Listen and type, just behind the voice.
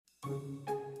There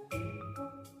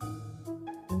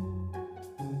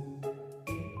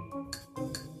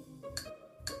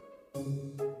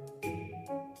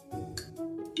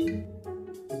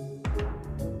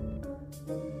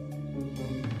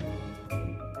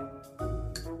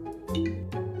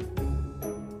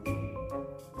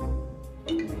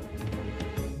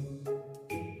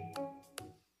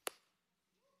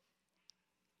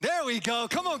we go.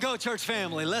 Come on, Go Church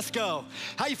family. Let's go.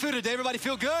 How you feel today? Everybody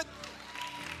feel good?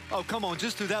 Oh, come on,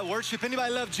 just through that worship.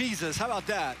 Anybody love Jesus? How about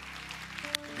that?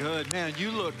 Good, man,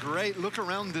 you look great. Look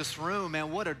around this room,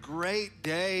 man. What a great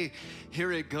day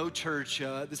here at Go Church.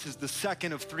 This is the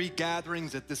second of 3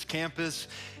 gatherings at this campus,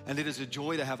 and it is a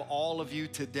joy to have all of you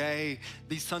today.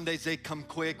 These Sundays, they come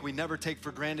quick. We never take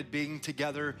for granted being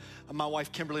together. My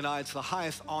wife, Kimberly, and I, it's the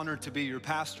highest honor to be your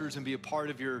pastors and be a part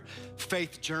of your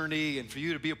faith journey, and for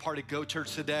you to be a part of Go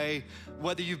Church today.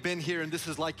 Whether you've been here and this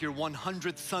is like your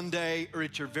 100th Sunday or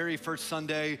it's your very first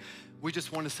Sunday, we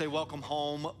just want to say welcome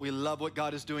home. We love what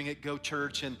God is doing at Go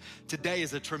Church, and today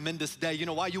is a tremendous day. You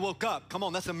know why you woke up? Come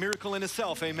on, that's a miracle in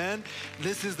itself, amen?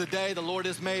 This is the day the Lord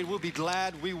has made. We'll be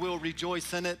glad. We will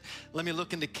rejoice in it. Let me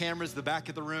look into cameras, the back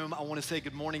of the room. I want to say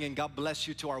good morning and God bless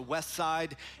you to our West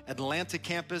Side Atlanta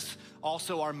campus,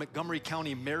 also our Montgomery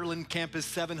County, Maryland campus,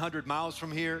 700 miles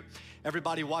from here.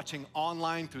 Everybody watching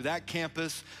online through that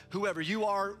campus, whoever you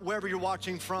are, wherever you're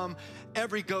watching from,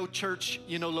 every Go Church,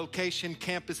 location,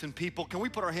 campus, and people. Can we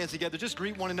put our hands together? Just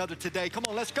greet one another today. Come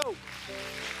on, let's go.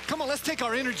 Come on, let's take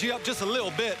our energy up just a little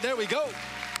bit. There we go.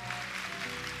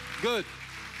 Good.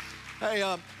 Hey,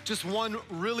 just one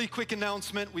really quick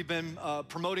announcement. We've been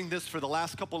promoting this for the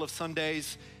last couple of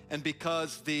Sundays, and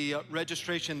because the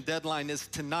registration deadline is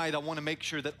tonight, I want to make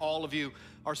sure that all of you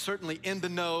are certainly in the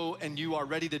know and you are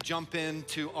ready to jump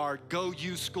into our Go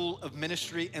You School of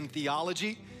Ministry and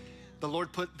Theology. The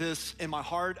Lord put this in my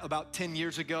heart about 10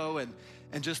 years ago, and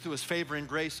just through his favor and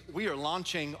grace, we are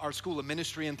launching our School of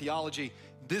Ministry and Theology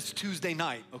this Tuesday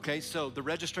night, okay? So the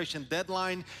registration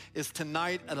deadline is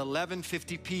tonight at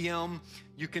 11:50 p.m.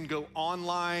 You can go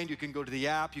online, you can go to the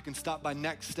app, you can stop by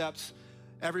Next Steps.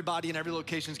 Everybody in every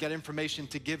location's got information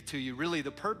to give to you. Really, the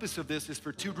purpose of this is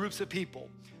for 2 groups of people.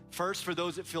 First, for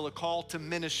those that feel a call to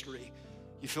ministry.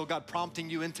 You feel God prompting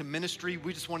you into ministry.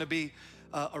 We just want to be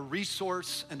a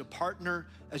resource and a partner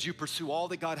as you pursue all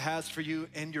that God has for you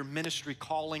in your ministry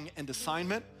calling and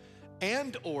assignment.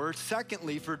 And or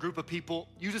secondly, for a group of people,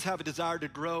 you just have a desire to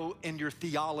grow in your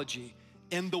theology,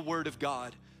 in the Word of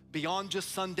God, beyond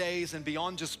just Sundays and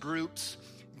beyond just groups.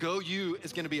 Go You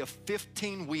is going to be a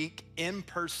 15-week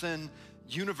in-person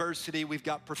university. We've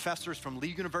got professors from Lee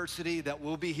University that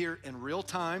will be here in real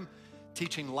time,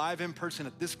 teaching live in person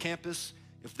at this campus.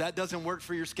 If that doesn't work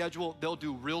for your schedule, they'll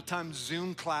do real-time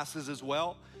Zoom classes as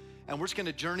well. And we're just going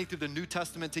to journey through the New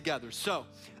Testament together. So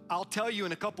I'll tell you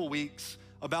in a couple weeks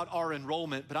about our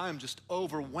enrollment, but I am just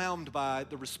overwhelmed by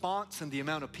the response and the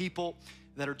amount of people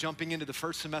that are jumping into the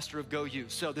first semester of Go You.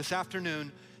 So this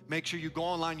afternoon, make sure you go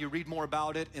online, you read more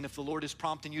about it, and if the Lord is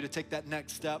prompting you to take that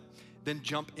next step, then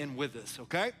jump in with us,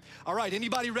 okay? All right,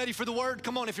 anybody ready for the word?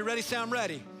 Come on, if you're ready, say I'm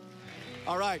ready.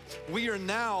 All right, we are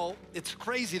now, it's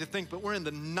crazy to think, but we're in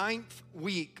the 9th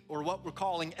week, or what we're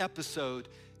calling episode,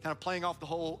 kind of playing off the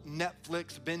whole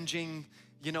Netflix binging,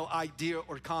 idea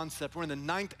or concept. We're in the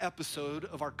 9th episode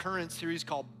of our current series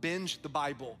called Binge the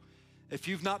Bible. If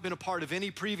you've not been a part of any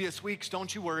previous weeks,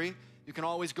 don't you worry. You can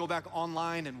always go back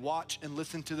online and watch and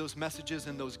listen to those messages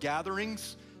and those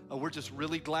gatherings. We're just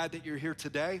really glad that you're here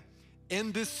today.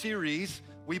 In this series,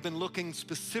 we've been looking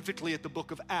specifically at the book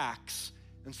of Acts.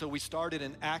 And so we started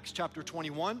in Acts chapter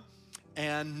 21,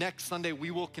 and next Sunday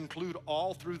we will conclude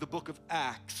all through the book of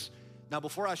Acts. Now,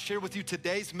 before I share with you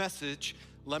today's message,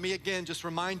 let me again just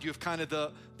remind you of kind of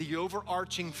the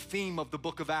overarching theme of the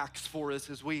book of Acts for us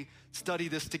as we study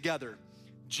this together.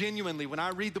 Genuinely, when I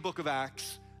read the book of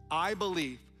Acts, I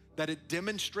believe that it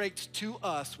demonstrates to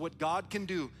us what God can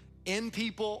do in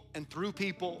people and through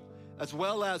people, as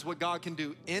well as what God can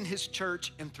do in his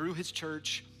church and through his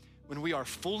church when we are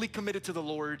fully committed to the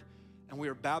Lord and we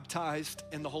are baptized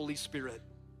in the Holy Spirit.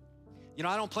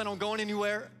 I don't plan on going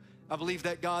anywhere. I believe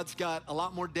that God's got a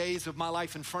lot more days of my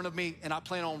life in front of me, and I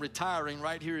plan on retiring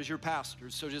right here as your pastor.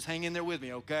 So just hang in there with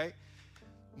me, okay?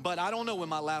 But I don't know when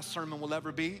my last sermon will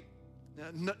ever be.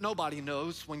 Nobody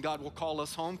knows when God will call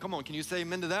us home. Come on, can you say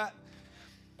amen to that?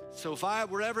 So if I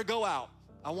were ever go out,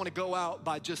 I want to go out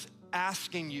by just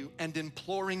asking you and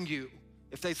imploring you.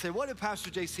 If they say, what did Pastor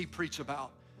JC preach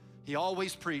about? He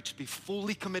always preached, be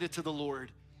fully committed to the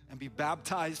Lord and be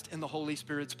baptized in the Holy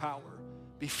Spirit's power.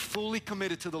 Be fully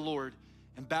committed to the Lord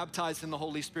and baptized in the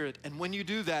Holy Spirit. And when you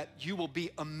do that, you will be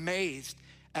amazed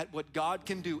at what God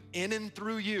can do in and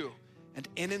through you and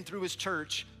in and through his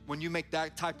church when you make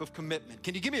that type of commitment.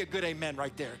 Can you give me a good amen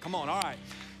right there? Come on, all right.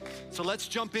 So let's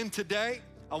jump in today.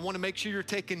 I wanna make sure you're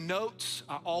taking notes.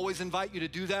 I always invite you to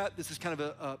do that. This is kind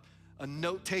of a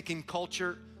note-taking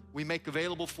culture. We make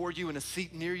available for you in a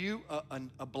seat near you,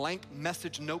 a blank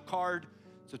message note card.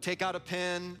 So take out a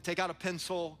pen, take out a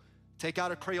pencil, take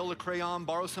out a Crayola crayon,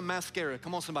 borrow some mascara.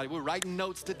 Come on, somebody, we're writing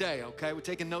notes today, okay? We're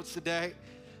taking notes today.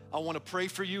 I wanna pray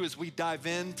for you as we dive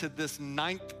into this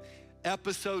 9th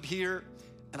episode here.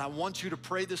 And I want you to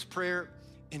pray this prayer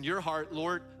in your heart.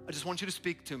 Lord, I just want you to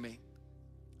speak to me.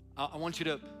 I want you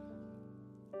to,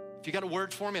 if you got a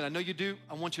word for me, and I know you do,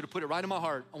 I want you to put it right in my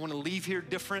heart. I want to leave here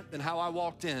different than how I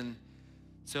walked in.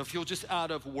 So if you'll just, out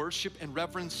of worship and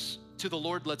reverence to the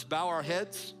Lord, let's bow our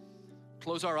heads,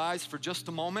 close our eyes for just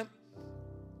a moment.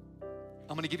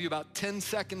 I'm going to give you about 10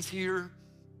 seconds here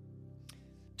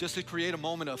just to create a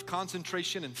moment of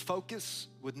concentration and focus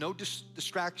with no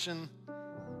distraction,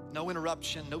 no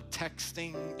interruption, no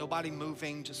texting, nobody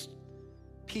moving, just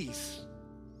peace.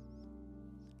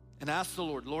 And ask the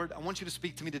Lord, Lord, I want you to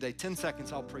speak to me today. 10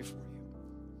 seconds, I'll pray for you.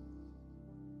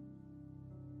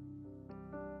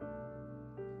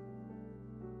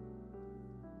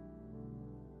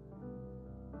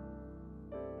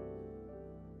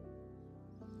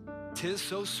 "'Tis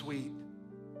so sweet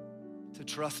to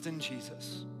trust in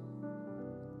Jesus."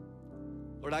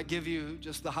 Lord, I give you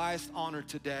just the highest honor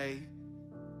today,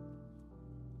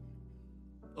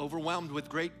 overwhelmed with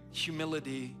great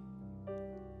humility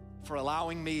for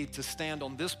allowing me to stand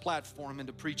on this platform and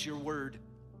to preach your word.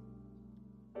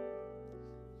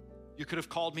 You could have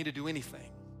called me to do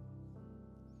anything,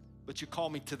 but you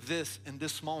called me to this in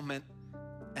this moment,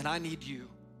 and I need you.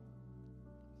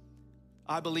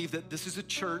 I believe that this is a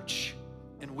church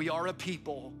and we are a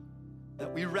people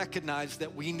that we recognize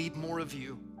that we need more of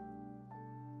you.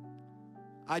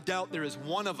 I doubt there is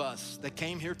one of us that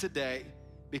came here today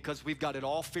because we've got it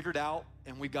all figured out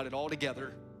and we've got it all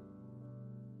together.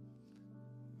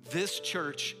 This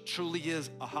church truly is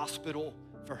a hospital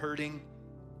for hurting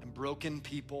and broken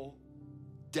people,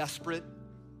 desperate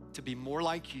to be more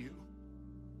like you,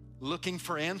 looking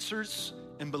for answers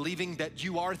and believing that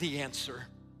you are the answer.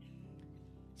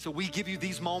 So we give you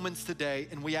these moments today,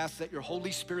 and we ask that your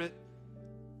Holy Spirit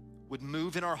would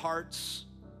move in our hearts,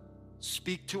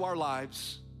 speak to our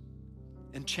lives,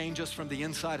 and change us from the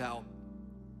inside out.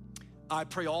 I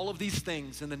pray all of these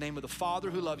things in the name of the Father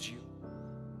who loves you,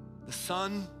 the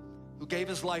Son who gave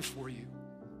his life for you,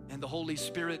 and the Holy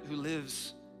Spirit who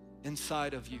lives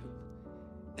inside of you.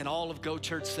 And all of Go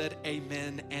Church said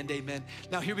amen and amen.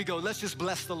 Now here we go. Let's just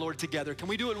bless the Lord together. Can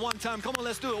we do it one time? Come on,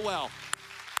 let's do it well.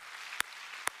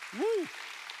 Woo.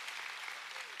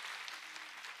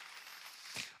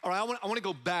 All right, I want to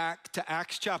go back to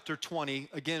Acts chapter 20.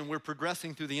 Again, we're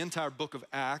progressing through the entire book of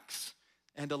Acts.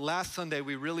 And last Sunday,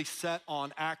 we really set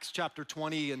on Acts chapter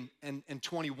 20 and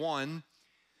 21.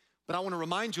 But I want to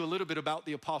remind you a little bit about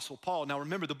the Apostle Paul. Now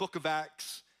remember, the book of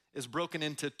Acts is broken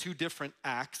into two different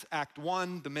acts. Act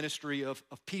 1, the ministry of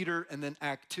Peter, and then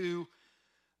Act 2,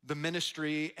 the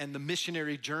ministry and the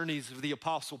missionary journeys of the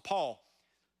Apostle Paul.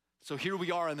 So here we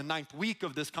are in the 9th week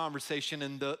of this conversation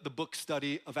in the book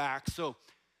study of Acts. So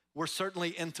we're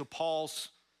certainly into Paul's,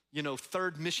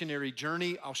 third missionary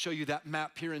journey. I'll show you that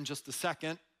map here in just a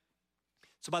second.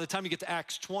 So by the time you get to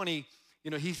Acts 20,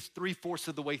 he's 3/4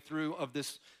 of the way through of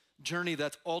this journey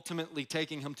that's ultimately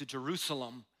taking him to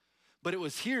Jerusalem. But it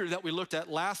was here that we looked at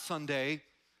last Sunday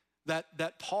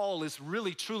that Paul is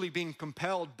really truly being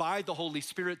compelled by the Holy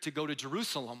Spirit to go to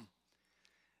Jerusalem.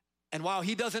 And while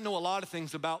he doesn't know a lot of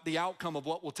things about the outcome of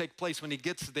what will take place when he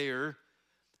gets there,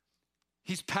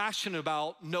 he's passionate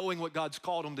about knowing what God's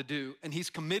called him to do, and he's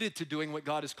committed to doing what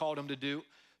God has called him to do,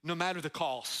 no matter the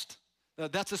cost.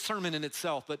 That's a sermon in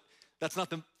itself, but that's not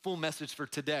the full message for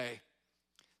today.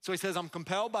 So he says, I'm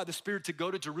compelled by the Spirit to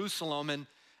go to Jerusalem, and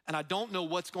I don't know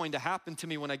what's going to happen to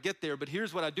me when I get there, but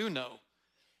here's what I do know.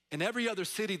 In every other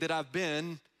city that I've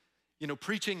been,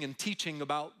 preaching and teaching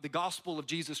about the gospel of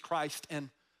Jesus Christ and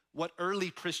what early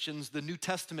Christians, the New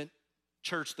Testament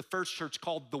church, the first church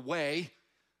called the way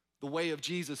of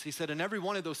Jesus. He said, in every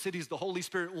one of those cities, the Holy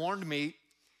Spirit warned me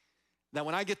that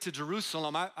when I get to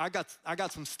Jerusalem, I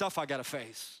got some stuff I gotta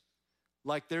face.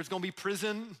 Like there's gonna be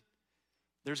prison,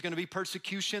 there's gonna be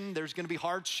persecution, there's gonna be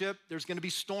hardship, there's gonna be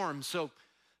storms. So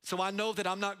I know that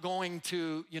I'm not going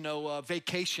to,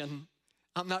 vacation.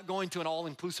 I'm not going to an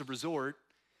all-inclusive resort.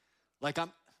 Like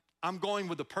I'm going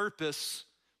with a purpose,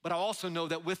 but I also know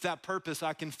that with that purpose,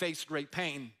 I can face great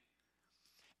pain.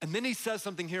 And then he says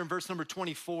something here in verse number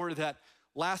 24 that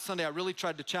last Sunday I really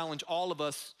tried to challenge all of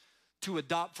us to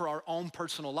adopt for our own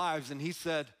personal lives. And he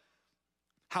said,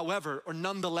 however, or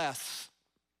nonetheless,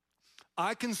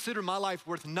 I consider my life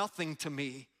worth nothing to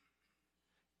me.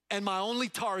 And my only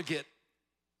target,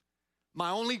 my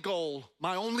only goal,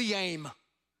 my only aim,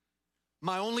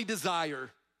 my only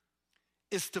desire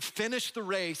is to finish the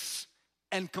race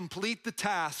and complete the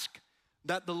task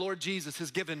that the Lord Jesus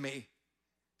has given me.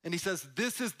 And he says,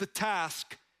 this is the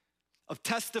task of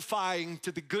testifying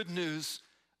to the good news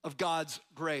of God's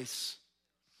grace.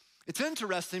 It's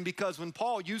interesting because when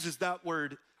Paul uses that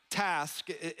word task,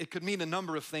 it could mean a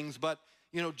number of things, but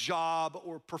job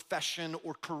or profession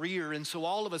or career. And so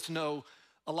all of us know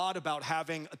a lot about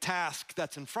having a task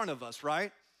that's in front of us,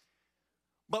 right?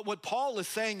 But what Paul is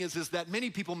saying is that many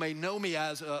people may know me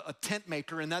as a tent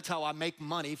maker, and that's how I make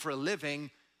money for a living,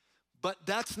 but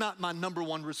that's not my number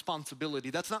one responsibility.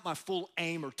 That's not my full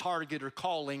aim or target or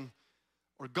calling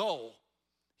or goal.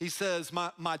 He says,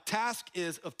 my task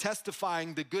is of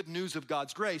testifying the good news of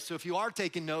God's grace. So if you are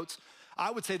taking notes,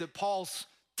 I would say that Paul's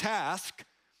task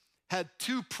had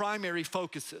two primary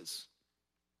focuses.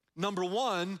 Number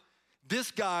one,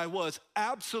 this guy was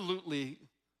absolutely,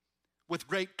 with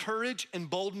great courage and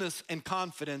boldness and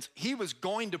confidence, he was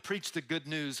going to preach the good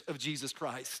news of Jesus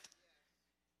Christ.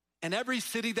 And every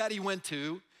city that he went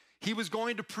to, he was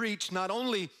going to preach not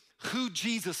only who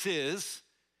Jesus is,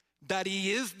 that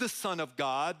he is the Son of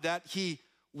God, that he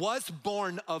was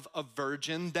born of a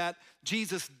virgin, that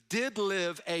Jesus did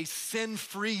live a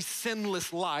sin-free,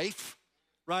 sinless life,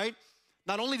 right?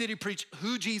 Not only did he preach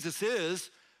who Jesus is,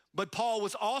 but Paul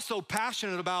was also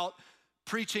passionate about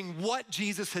preaching what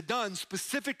Jesus had done,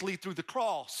 specifically through the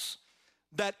cross.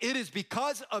 That it is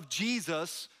because of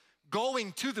Jesus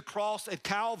going to the cross at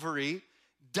Calvary,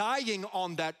 dying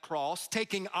on that cross,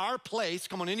 taking our place,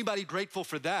 come on, anybody grateful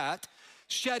for that?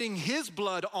 Shedding his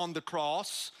blood on the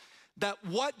cross, that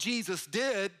what Jesus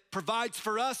did provides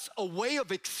for us a way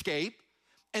of escape,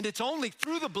 and it's only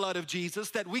through the blood of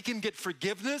Jesus that we can get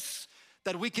forgiveness,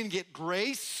 that we can get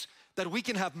grace, that we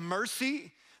can have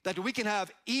mercy, that we can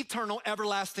have eternal,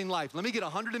 everlasting life. Let me get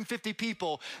 150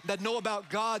 people that know about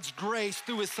God's grace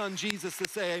through his son Jesus to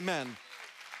say amen.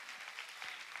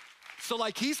 So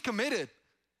like he's committed,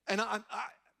 and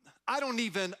I don't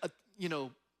even,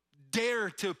 dare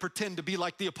to pretend to be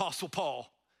like the Apostle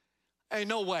Paul. Ain't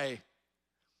no way.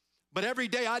 But every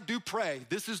day I do pray.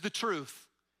 This is the truth.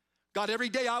 God, every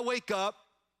day I wake up,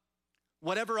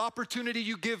 whatever opportunity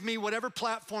you give me, whatever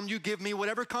platform you give me,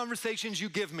 whatever conversations you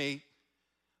give me,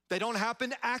 they don't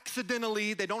happen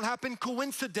accidentally. They don't happen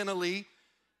coincidentally.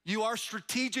 You are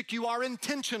strategic. You are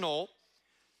intentional.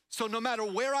 So no matter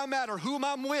where I'm at or whom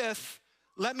I'm with,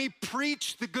 let me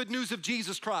preach the good news of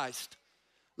Jesus Christ.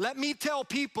 Let me tell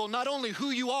people not only who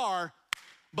you are,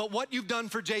 but what you've done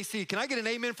for JC. Can I get an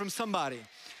amen from somebody?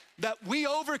 That we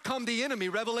overcome the enemy,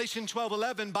 Revelation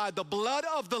 12:11, by the blood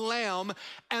of the Lamb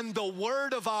and the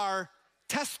word of our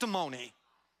testimony.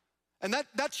 And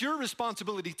that's your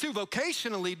responsibility too.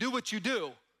 Vocationally, do what you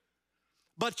do.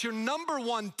 But your number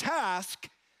one task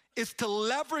is to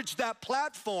leverage that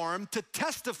platform to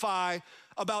testify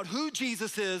about who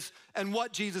Jesus is and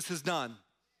what Jesus has done.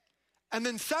 And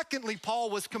then secondly, Paul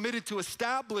was committed to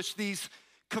establish these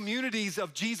communities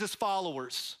of Jesus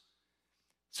followers.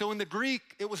 So in the Greek,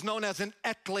 it was known as an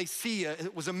ecclesia.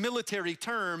 It was a military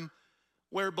term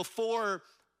where before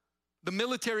the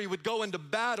military would go into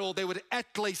battle, they would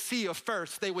ecclesia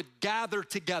first. They would gather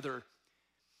together.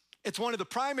 It's one of the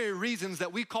primary reasons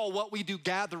that we call what we do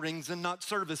gatherings and not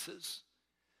services.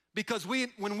 Because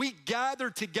when we gather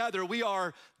together, we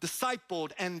are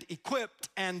discipled and equipped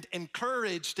and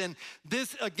encouraged. And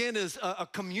this, again, is a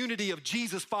community of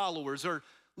Jesus followers, or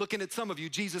looking at some of you,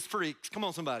 Jesus freaks. Come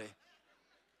on, somebody.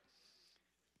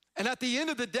 And at the end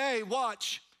of the day,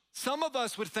 watch, some of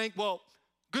us would think, well,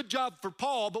 good job for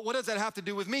Paul, but what does that have to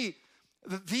do with me?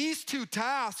 These two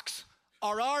tasks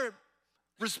are our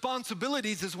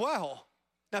responsibilities as well.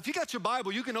 Now, if you got your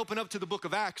Bible, you can open up to the book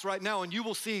of Acts right now, and you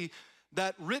will see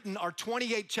that written are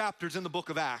 28 chapters in the book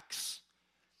of Acts.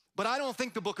 But I don't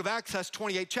think the book of Acts has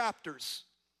 28 chapters.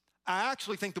 I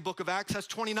actually think the book of Acts has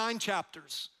 29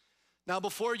 chapters. Now,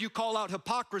 before you call out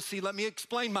hypocrisy, let me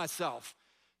explain myself.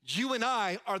 You and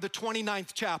I are the 29th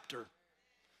chapter.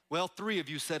 Well, 3 of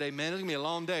you said amen. It's gonna be a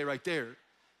long day right there.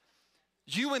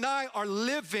 You and I are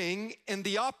living in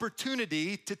the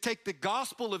opportunity to take the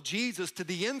gospel of Jesus to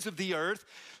the ends of the earth,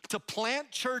 to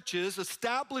plant churches,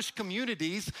 establish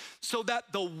communities, so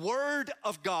that the word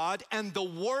of God and the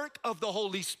work of the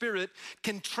Holy Spirit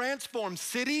can transform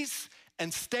cities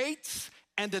and states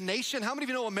and a nation. How many of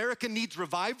you know America needs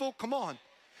revival? Come on.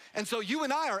 And so you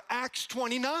and I are Acts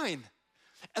 29.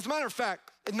 As a matter of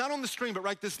fact, not on the screen, but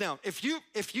write this down. If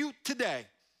you today,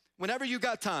 whenever you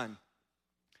got time,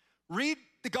 read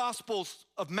the Gospels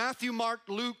of Matthew, Mark,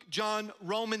 Luke, John,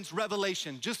 Romans,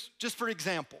 Revelation, just for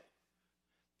example.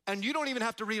 And you don't even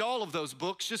have to read all of those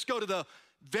books. Just go to the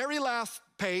very last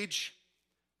page,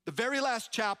 the very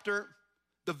last chapter,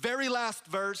 the very last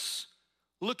verse.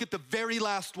 Look at the very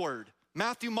last word.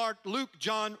 Matthew, Mark, Luke,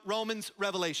 John, Romans,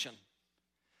 Revelation.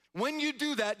 When you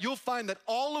do that, you'll find that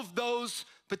all of those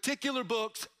particular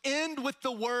books end with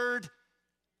the word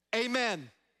amen.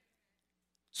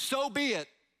 So be it.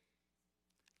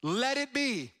 Let it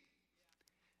be.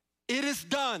 It is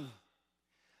done.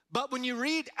 But when you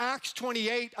read Acts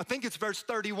 28, I think it's verse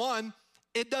 31,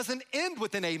 it doesn't end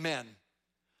with an amen.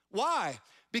 Why?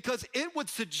 Because it would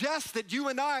suggest that you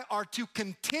and I are to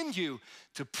continue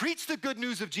to preach the good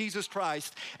news of Jesus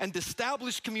Christ and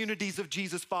establish communities of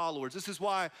Jesus followers. This is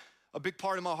why a big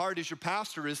part of my heart as your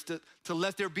pastor is to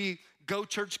let there be Go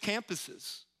Church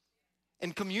campuses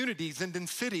and communities and in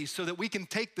cities so that we can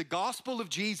take the gospel of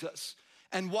Jesus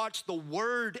and watch the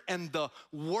word and the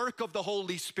work of the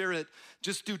Holy Spirit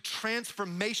just do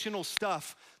transformational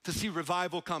stuff to see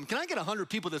revival come. Can I get 100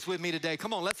 people that's with me today?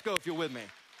 Come on, let's go if you're with me.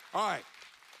 All right,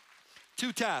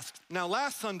 2 tasks. Now,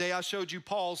 last Sunday, I showed you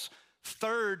Paul's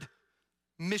 3rd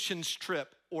missions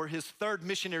trip or his 3rd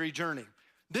missionary journey.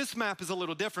 This map is a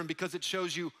little different because it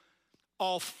shows you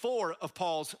all 4 of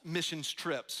Paul's missions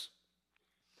trips.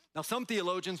 Now, some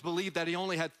theologians believe that he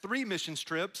only had 3 missions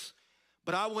trips,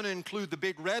 but I want to include the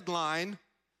big red line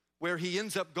where he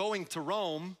ends up going to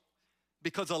Rome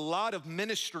because a lot of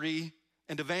ministry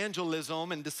and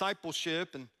evangelism and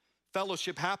discipleship and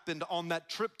fellowship happened on that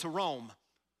trip to Rome.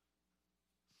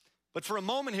 But for a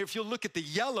moment here, if you'll look at the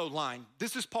yellow line,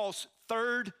 this is Paul's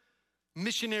 3rd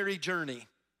missionary journey.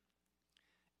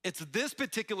 It's this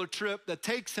particular trip that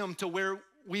takes him to where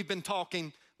we've been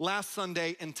talking last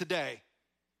Sunday and today.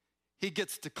 He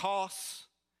gets to Kos,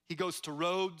 he goes to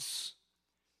Rhodes,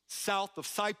 south of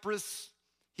Cyprus.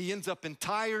 He ends up in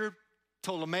Tyre,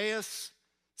 Ptolemais,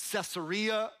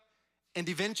 Caesarea, and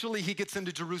eventually he gets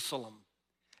into Jerusalem.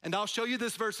 And I'll show you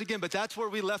this verse again, but that's where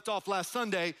we left off last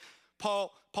Sunday.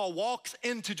 Paul walks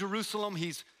into Jerusalem.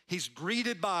 He's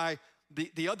greeted by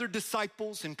the other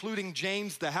disciples, including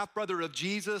James, the half-brother of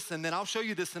Jesus. And then I'll show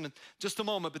you this in just a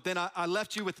moment, but then I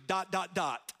left you with ...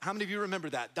 How many of you remember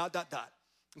that? ...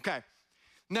 Okay.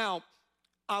 Now,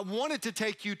 I wanted to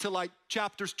take you to like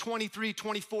chapters 23,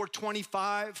 24,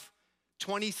 25,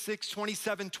 26,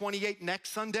 27, 28 next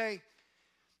Sunday.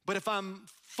 But if I'm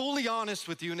fully honest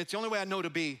with you, and it's the only way I know to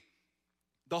be,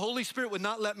 the Holy Spirit would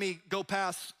not let me go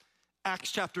past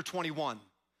Acts chapter 21.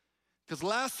 Because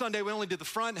last Sunday we only did the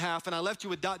front half and I left you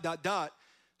with ...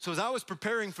 So as I was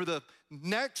preparing for the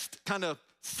next kind of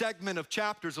segment of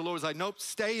chapters, the Lord was like, nope,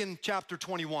 stay in chapter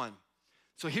 21.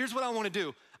 So here's what I want to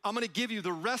do. I'm going to give you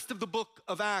the rest of the book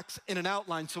of Acts in an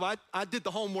outline. So I did the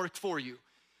homework for you.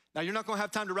 Now, you're not going to have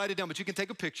time to write it down, but you can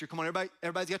take a picture. Come on,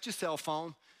 everybody's got your cell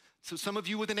phone. So some of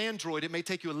you with an Android, it may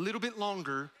take you a little bit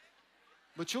longer,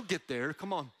 but you'll get there.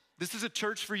 Come on. This is a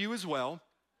church for you as well.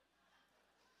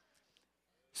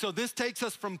 So this takes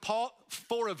us from Paul.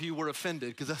 4 of you were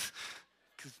offended because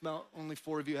only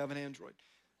 4 of you have an Android.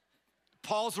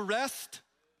 Paul's arrest.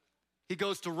 He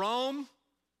goes to Rome.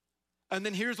 And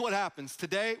then here's what happens.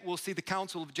 Today, we'll see the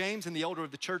council of James and the elder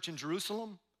of the church in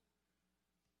Jerusalem.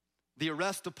 The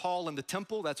arrest of Paul in the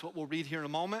temple, that's what we'll read here in a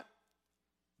moment.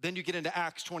 Then you get into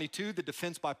Acts 22, the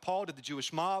defense by Paul to the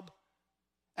Jewish mob.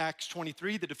 Acts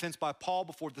 23, the defense by Paul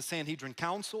before the Sanhedrin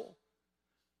council.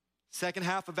 Second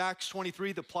half of Acts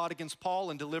 23, the plot against Paul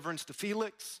and deliverance to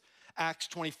Felix. Acts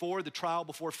 24, the trial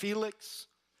before Felix.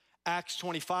 Acts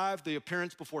 25, the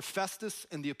appearance before Festus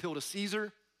and the appeal to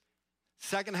Caesar.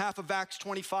 Second half of Acts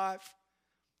 25,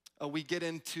 we get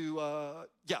into,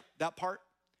 that part.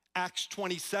 Acts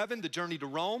 27, the journey to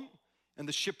Rome and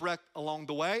the shipwreck along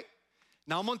the way.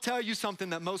 Now, I'm gonna tell you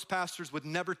something that most pastors would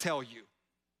never tell you,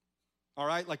 all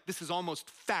right? Like, this is almost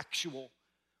factual.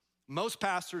 Most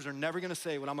pastors are never gonna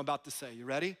say what I'm about to say. You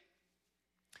ready?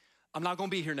 I'm not gonna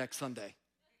be here next Sunday.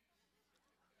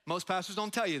 Most pastors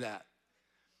don't tell you that.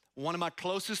 One of my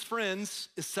closest friends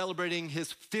is celebrating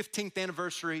his 15th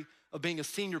anniversary of being a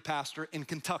senior pastor in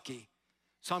Kentucky.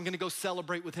 So I'm gonna go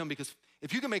celebrate with him because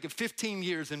if you can make it 15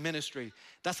 years in ministry,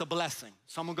 that's a blessing.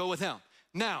 So I'm gonna go with him.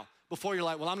 Now, before you're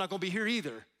like, well, I'm not gonna be here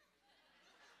either.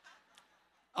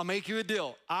 I'll make you a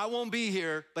deal. I won't be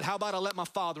here, but how about I let my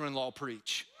father-in-law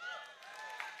preach?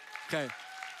 Okay.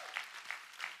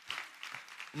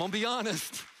 I'm gonna be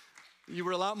honest. You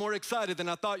were a lot more excited than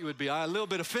I thought you would be. I a little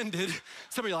bit offended.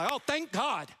 Some of you are like, oh, thank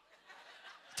God.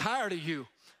 Tired of you.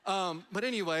 But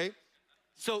anyway,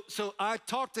 So I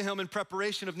talked to him in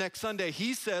preparation of next Sunday.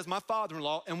 He says, my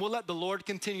father-in-law, and we'll let the Lord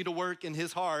continue to work in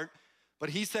his heart, but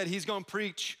he said he's gonna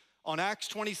preach on Acts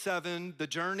 27, the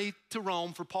journey to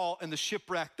Rome for Paul and the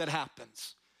shipwreck that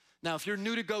happens. Now, if you're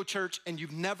new to Go Church and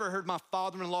you've never heard my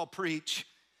father-in-law preach,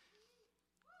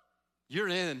 you're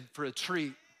in for a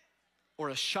treat or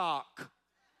a shock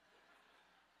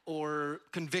or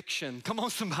conviction. Come on,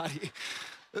 somebody.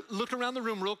 Look around the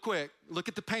room real quick. Look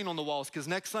at the paint on the walls, because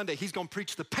next Sunday, he's gonna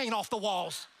preach the paint off the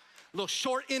walls. Little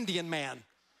short Indian man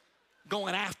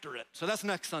going after it. So that's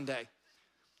next Sunday.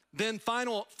 Then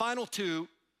final two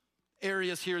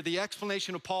areas here, the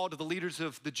explanation of Paul to the leaders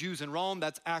of the Jews in Rome,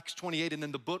 that's Acts 28, and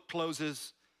then the book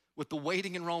closes with the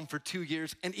waiting in Rome for 2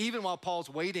 years. And even while Paul's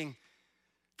waiting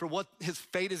for what his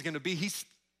fate is gonna be, he's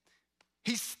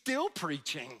still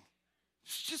preaching.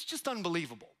 It's just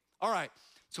unbelievable. All right.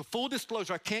 So full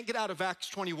disclosure, I can't get out of Acts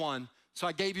 21, so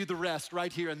I gave you the rest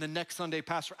right here, and then next Sunday,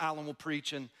 Pastor Allen will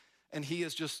preach, and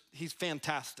he's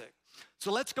fantastic.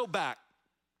 So let's go back.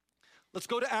 Let's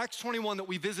go to Acts 21 that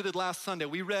we visited last Sunday.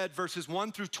 We read verses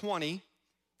 1 through 20.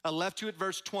 I left you at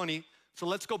verse 20, so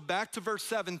let's go back to verse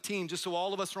 17, just so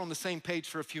all of us are on the same page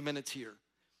for a few minutes here.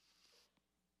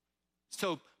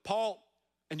 So Paul,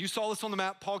 and you saw this on the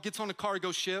map, Paul gets on a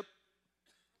cargo ship.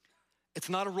 It's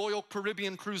not a Royal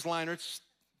Caribbean cruise liner, it's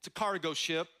a cargo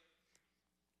ship.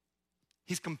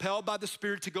 He's compelled by the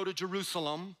Spirit to go to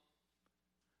Jerusalem.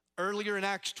 Earlier in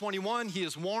Acts 21, he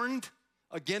is warned,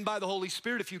 again by the Holy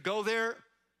Spirit, if you go there,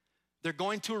 they're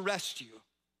going to arrest you.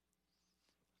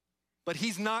 But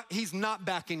he's not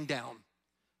backing down.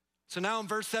 So now in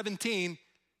verse 17,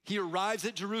 he arrives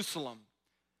at Jerusalem.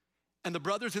 And the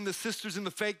brothers and the sisters in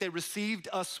the faith, they received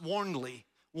us warmly.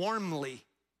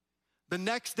 The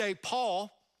next day,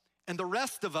 Paul and the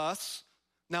rest of us,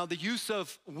 now the use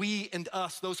of we and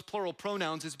us, those plural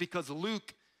pronouns, is because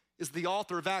Luke is the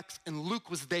author of Acts and Luke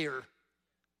was there.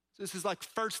 So this is like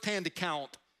firsthand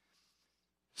account.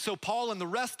 So Paul and the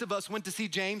rest of us went to see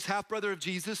James, half-brother of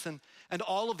Jesus, and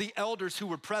all of the elders who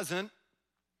were present.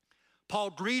 Paul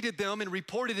greeted them and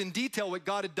reported in detail what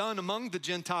God had done among the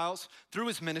Gentiles through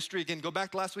his ministry. Again, go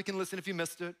back last week and listen if you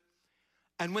missed it.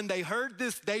 And when they heard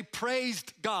this, they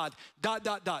praised God, ...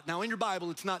 Now in your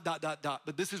Bible, it's not ...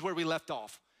 but this is where we left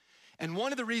off. And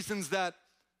one of the reasons that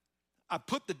I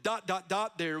put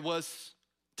the ... there was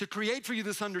to create for you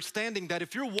this understanding that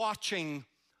if you're watching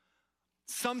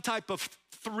some type of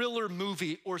thriller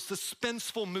movie or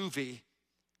suspenseful movie,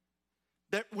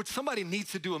 that somebody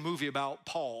needs to do a movie about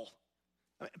Paul.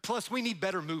 Plus, we need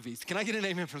better movies. Can I get an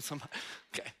amen from somebody?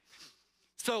 Okay.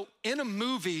 So in a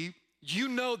movie, you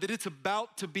know that it's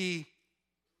about to be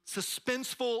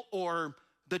suspenseful, or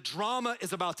the drama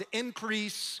is about to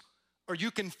increase, or you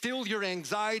can feel your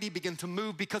anxiety begin to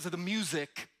move because of the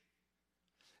music.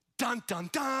 Dun,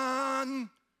 dun, dun.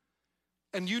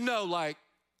 And you know, like,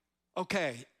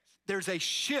 okay, there's a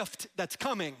shift that's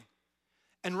coming.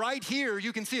 And right here,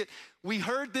 you can see it. We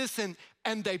heard this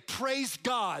and they praised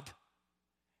God.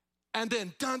 And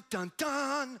then dun, dun,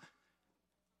 dun.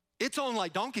 It's on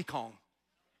like Donkey Kong.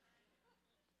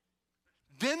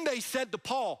 Then they said to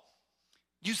Paul,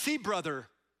 you see, brother,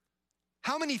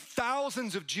 how many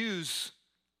thousands of Jews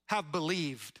have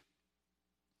believed?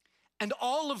 And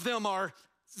all of them are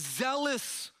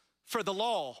zealous for the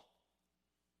law.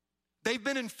 They've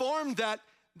been informed that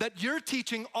you're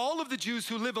teaching all of the Jews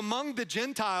who live among the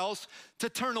Gentiles to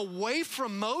turn away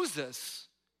from Moses,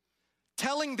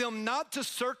 telling them not to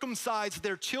circumcise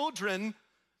their children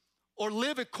or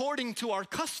live according to our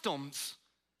customs.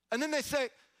 And then they say,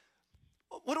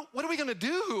 what are we gonna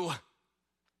do?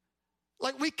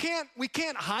 Like, we can't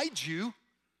hide you.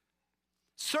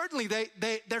 Certainly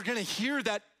they're gonna hear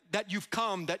that you've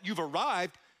come, that you've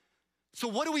arrived. So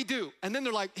what do we do? And then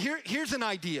they're like, here's an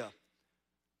idea.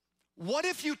 What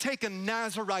if you take a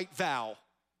Nazirite vow?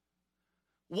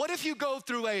 What if you go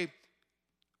through a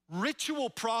ritual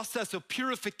process of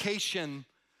purification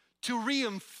to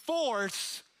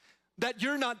reinforce that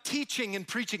you're not teaching and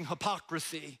preaching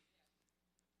hypocrisy?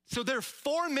 So there are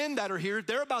 4 men that are here.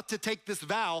 They're about to take this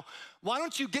vow. Why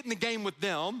don't you get in the game with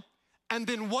them? And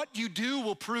then what you do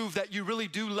will prove that you really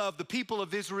do love the people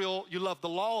of Israel, you love the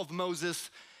law of Moses,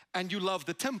 and you love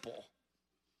the temple.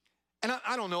 And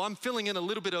I don't know, I'm filling in a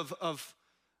little bit of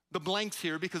the blanks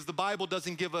here because the Bible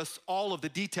doesn't give us all of the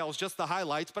details, just the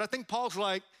highlights. But I think Paul's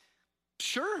like,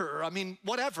 sure, I mean,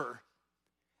 whatever.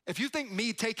 If you think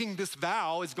me taking this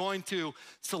vow is going to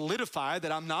solidify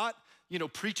that I'm not,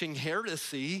 preaching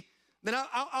heresy, then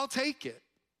I'll take it.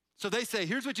 So they say,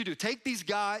 here's what you do. Take these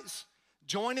guys,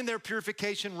 join in their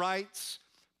purification rites,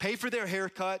 pay for their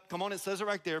haircut. Come on, it says it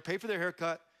right there, pay for their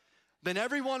haircut. then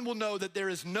everyone will know that there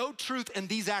is no truth in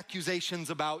these accusations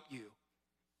about you.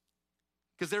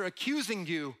 Because they're accusing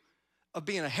you of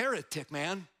being a heretic,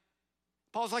 man.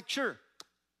 Paul's like, sure.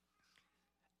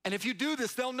 And if you do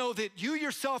this, they'll know that you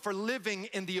yourself are living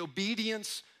in the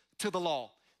obedience to the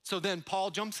law. So then Paul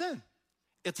jumps in.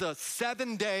 It's a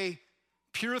 7-day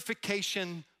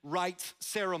purification rites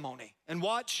ceremony. And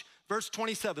watch verse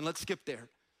 27, let's skip there.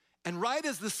 And right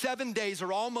as the 7 days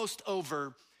are almost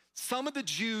over, some of the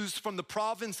Jews from the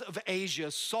province of Asia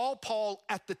saw Paul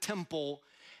at the temple,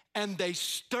 and they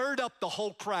stirred up the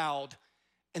whole crowd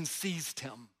and seized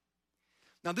him.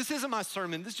 Now, this isn't my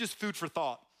sermon, this is just food for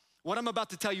thought. What I'm about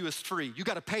to tell you is free. You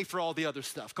gotta pay for all the other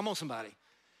stuff. Come on, somebody.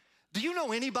 Do you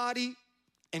know anybody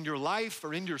in your life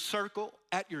or in your circle,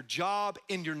 at your job,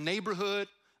 in your neighborhood,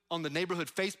 on the neighborhood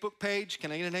Facebook page,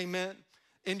 can I get an amen?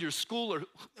 In your school or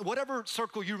whatever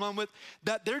circle you run with,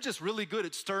 that they're just really good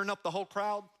at stirring up the whole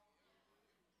crowd?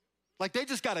 Like they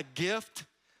just got a gift.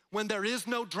 When there is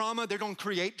no drama, they're gonna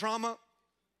create drama.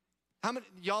 How many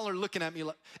y'all are looking at me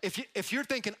like, if you're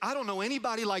thinking, I don't know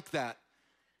anybody like that,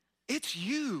 it's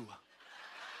you.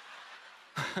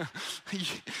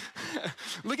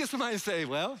 Look at somebody and say,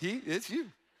 well, it's you.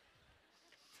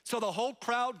 So the whole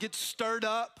crowd gets stirred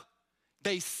up.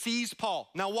 They seize Paul.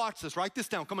 Now watch this, write this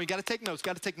down. Come on, you gotta take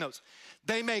notes,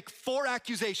 They make 4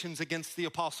 accusations against the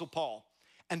Apostle Paul.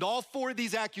 And all 4 of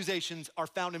these accusations are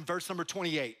found in verse number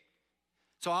 28.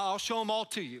 So I'll show them all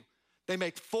to you. They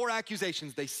make 4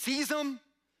 accusations. They seize him,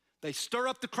 they stir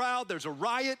up the crowd, there's a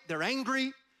riot, they're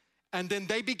angry, and then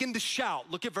they begin to shout.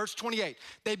 Look at verse 28.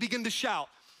 They begin to shout,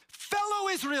 fellow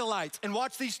Israelites, and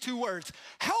watch these 2 words,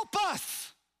 help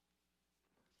us.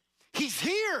 He's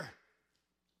here.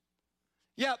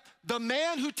 Yep, the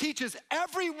man who teaches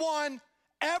everyone,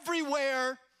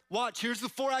 everywhere, watch, here's the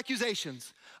 4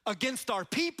 accusations, against our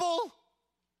people,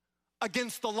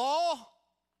 against the law,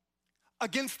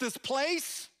 against this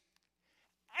place,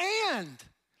 and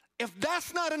if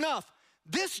that's not enough,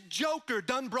 this joker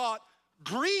done brought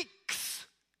Greeks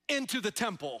into the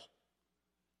temple,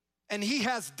 and he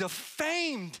has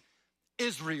defamed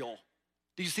Israel.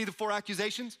 Do you see the 4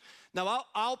 accusations? Now,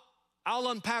 I'll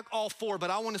unpack all 4, but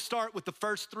I want to start with the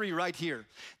first 3 right here.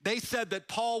 They said that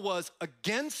Paul was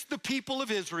against the people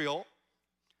of Israel,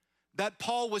 that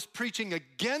Paul was preaching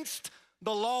against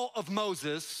the law of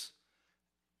Moses,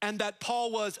 and that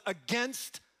Paul was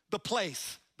against the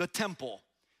place, the temple.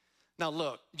 Now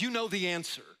look, you know the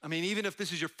answer. I mean, even if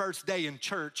this is your first day in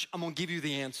church, I'm gonna give you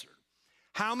the answer.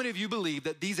 How many of you believe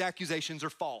that these accusations are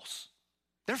false?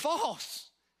 They're false.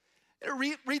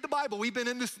 Read the Bible. We've been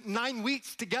in this 9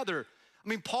 weeks together. I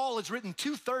mean, Paul has written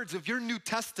 2/3 of your New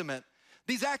Testament.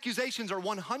 These accusations are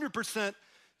 100%,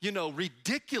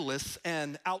 ridiculous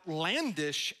and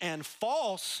outlandish and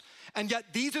false. And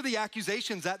yet these are the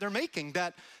accusations that they're making,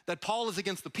 that Paul is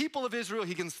against the people of Israel,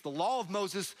 he's against the law of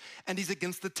Moses, and he's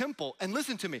against the temple. And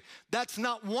listen to me, that's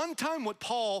not one time what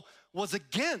Paul was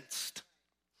against,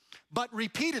 but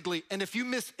repeatedly. And if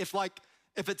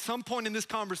at some point in this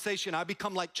conversation I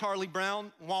become like Charlie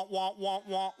Brown,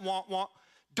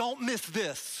 don't miss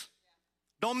this.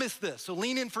 Don't miss this. So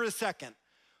lean in for a second.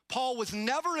 Paul was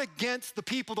never against the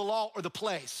people, the law, or the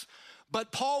place,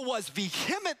 but Paul was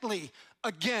vehemently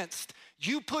against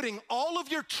you putting all of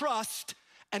your trust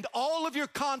and all of your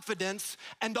confidence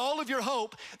and all of your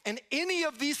hope in any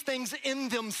of these things in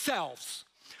themselves.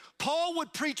 Paul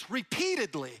would preach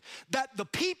repeatedly that the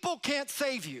people can't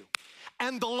save you,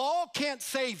 and the law can't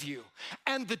save you,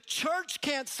 and the church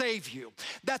can't save you,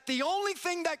 that the only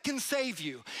thing that can save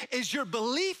you is your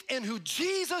belief in who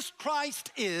Jesus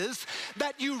Christ is,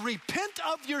 that you repent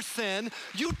of your sin,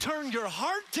 you turn your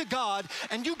heart to God,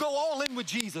 and you go all in with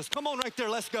Jesus. Come on right there,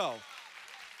 let's go.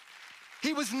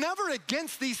 He was never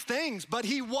against these things, but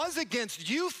he was against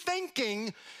you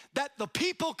thinking that the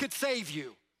people could save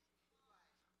you,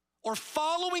 or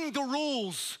following the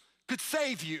rules could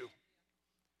save you,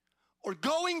 or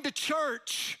going to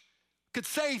church could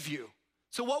save you.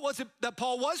 So what was it that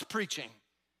Paul was preaching?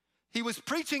 He was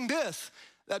preaching this,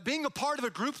 that being a part of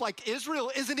a group like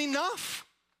Israel isn't enough.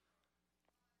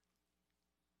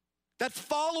 That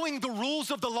following the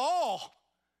rules of the law,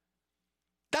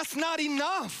 that's not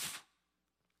enough.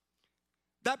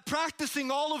 That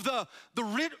practicing all of the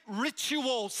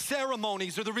ritual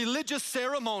ceremonies or the religious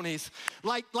ceremonies,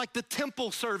 like the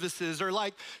temple services or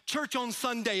like church on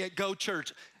Sunday at Go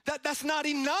Church, that's not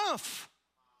enough.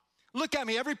 Look at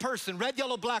me, every person, red,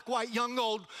 yellow, black, white, young,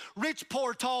 old, rich,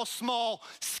 poor, tall, small,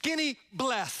 skinny,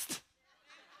 blessed.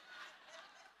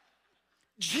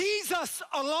 Jesus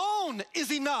alone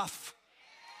is enough.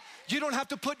 You don't have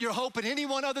to put your hope in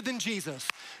anyone other than Jesus.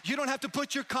 You don't have to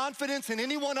put your confidence in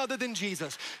anyone other than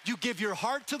Jesus. You give your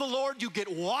heart to the Lord, you get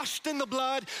washed in the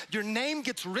blood, your name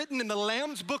gets written in the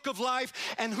Lamb's book of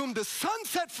life, and whom the Son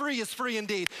set free is free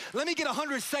indeed. Let me get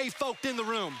 100 saved folk in the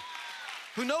room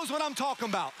who knows what I'm talking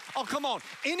about. Oh, come on.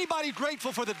 Anybody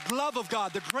grateful for the love of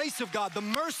God, the grace of God, the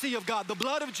mercy of God, the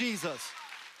blood of Jesus?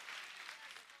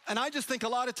 And I just think a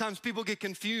lot of times people get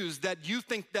confused that you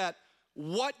think that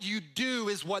what you do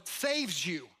is what saves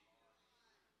you,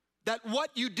 that what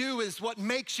you do is what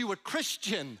makes you a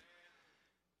Christian.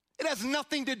 It has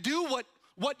nothing to do with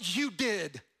what you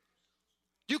did.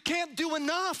 You can't do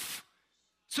enough.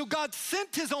 So God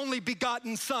sent his only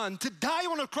begotten Son to die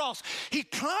on a cross. He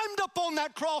climbed up on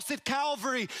that cross at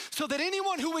Calvary so that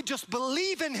anyone who would just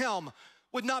believe in him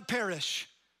would not perish,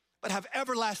 but have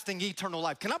everlasting eternal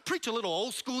life. Can I preach a little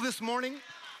old school this morning?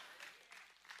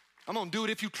 I'm gonna do it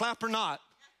if you clap or not.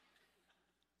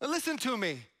 Now listen to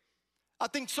me. I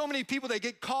think so many people, they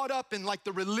get caught up in like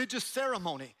the religious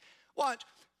ceremony. Watch,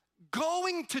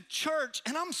 going to church,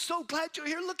 and I'm so glad you're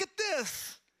here, look at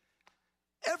this.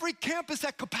 Every campus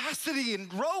at capacity and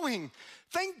growing.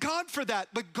 Thank God for that.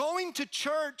 But going to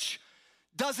church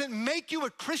doesn't make you a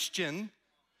Christian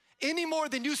any more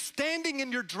than you standing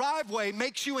in your driveway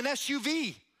makes you an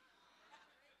SUV.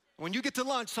 When you get to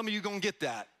lunch, some of you are gonna get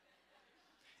that.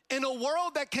 In a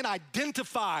world that can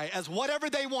identify as whatever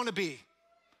they wanna be,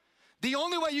 the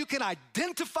only way you can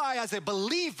identify as a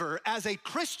believer, as a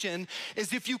Christian,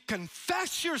 is if you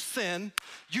confess your sin,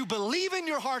 you believe in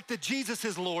your heart that Jesus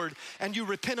is Lord, and you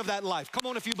repent of that life. Come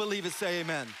on, if you believe it, say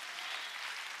amen.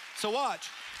 So watch,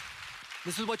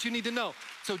 this is what you need to know.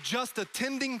 So just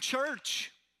attending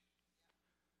church,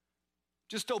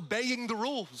 just obeying the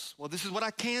rules. Well, this is what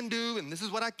I can do, and this is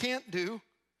what I can't do.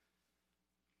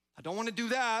 I don't wanna do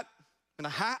that, and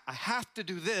I have to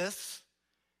do this.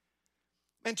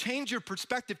 Man, change your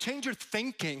perspective, change your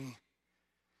thinking.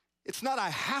 It's not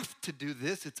I have to do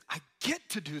this, it's I get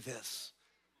to do this.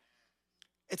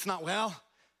 It's not, well,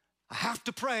 I have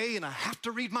to pray and I have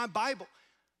to read my Bible.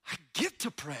 I get to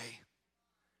pray.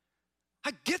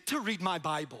 I get to read my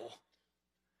Bible.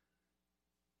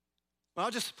 Well,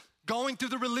 just going through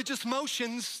the religious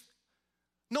motions,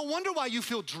 no wonder why you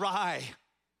feel dry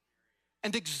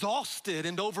and exhausted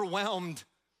and overwhelmed.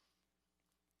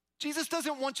 Jesus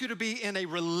doesn't want you to be in a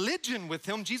religion with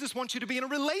him. Jesus wants you to be in a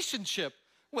relationship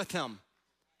with him.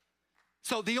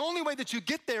 So the only way that you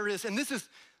get there is, and this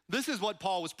is what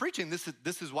Paul was preaching.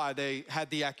 This is why they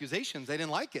had the accusations. They didn't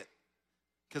like it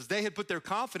because they had put their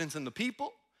confidence in the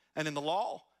people and in the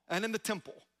law and in the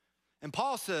temple. And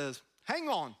Paul says, hang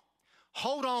on,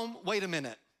 hold on, wait a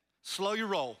minute, slow your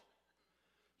roll.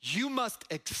 You must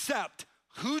accept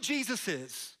who Jesus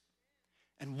is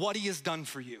and what he has done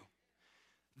for you.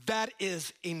 That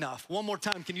is enough. One more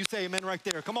time, can you say amen right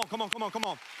there? Come on, come on, come on, come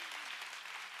on.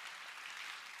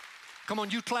 Come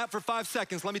on, you clap for 5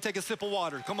 seconds. Let me take a sip of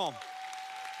water, come on.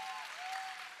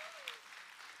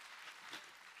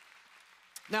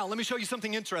 Now, let me show you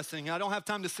something interesting. I don't have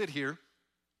time to sit here,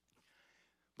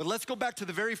 but let's go back to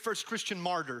the very first Christian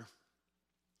martyr.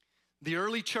 The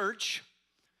early church,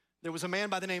 there was a man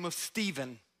by the name of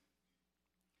Stephen.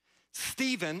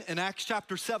 Stephen, in Acts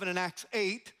chapter 7 and Acts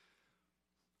 8,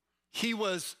 he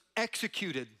was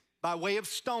executed by way of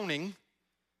stoning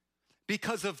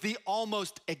because of the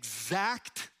almost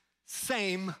exact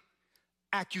same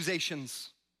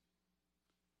accusations.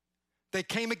 They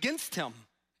came against him,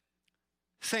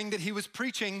 saying that he was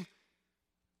preaching,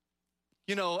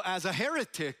 as a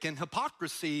heretic and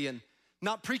hypocrisy and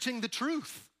not preaching the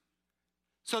truth.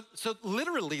 So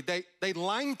literally, they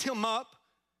lined him up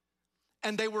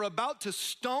and they were about to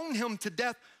stone him to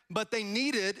death, but they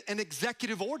needed an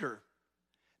executive order.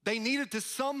 They needed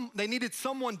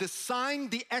someone to sign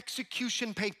the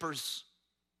execution papers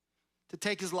to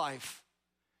take his life.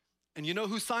 And you know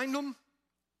who signed them?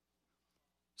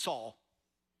 Saul,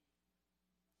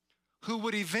 who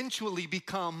would eventually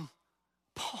become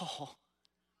Paul.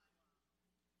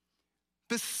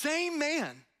 The same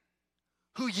man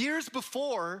who years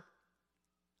before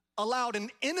allowed an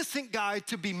innocent guy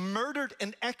to be murdered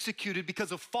and executed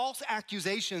because of false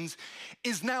accusations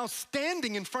is now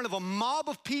standing in front of a mob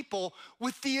of people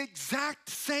with the exact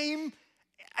same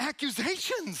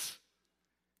accusations.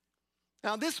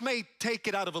 Now, this may take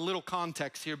it out of a little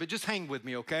context here, but just hang with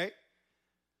me, okay?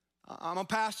 I'm a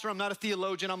pastor, I'm not a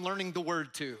theologian, I'm learning the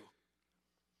word too.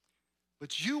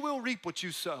 But you will reap what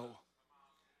you sow.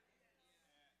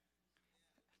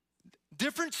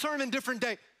 Different sermon, different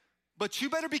day. But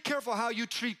you better be careful how you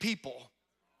treat people,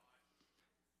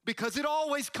 because it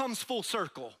always comes full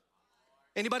circle.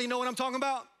 Anybody know what I'm talking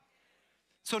about?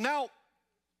 So now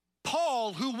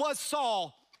Paul, who was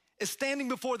Saul, is standing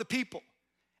before the people.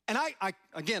 And I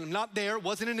again, I'm not there,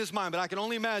 wasn't in his mind, but I can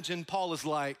only imagine Paul is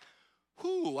like,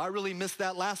 whew, I really missed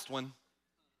that last one.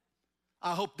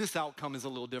 I hope this outcome is a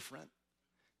little different.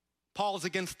 Paul's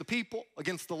against the people,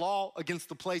 against the law, against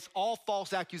the place, all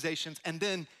false accusations. And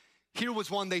then here was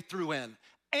one they threw in.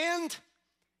 And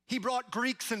he brought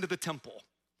Greeks into the temple.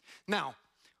 Now,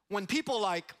 when people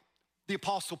like the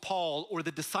Apostle Paul or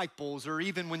the disciples, or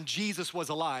even when Jesus was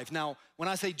alive. Now, when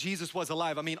I say Jesus was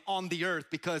alive, I mean on the earth,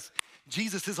 because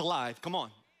Jesus is alive. Come on.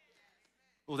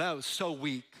 Oh, that was so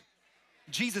weak.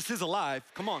 Jesus is alive.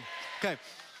 Come on. Okay.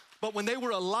 But when they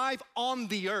were alive on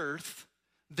the earth,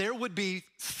 there would be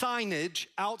signage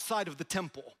outside of the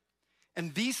temple.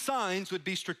 And these signs would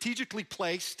be strategically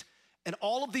placed, and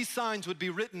all of these signs would be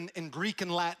written in Greek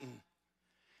and Latin.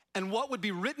 And what would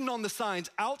be written on the signs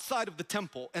outside of the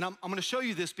temple, and I'm gonna show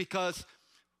you this because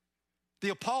the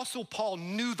Apostle Paul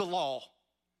knew the law,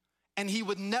 and he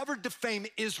would never defame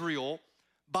Israel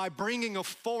by bringing a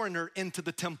foreigner into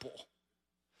the temple.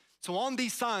 So on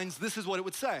these signs, this is what it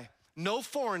would say. No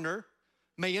foreigner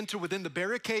may enter within the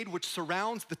barricade which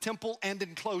surrounds the temple and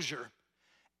enclosure.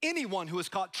 Anyone who is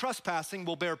caught trespassing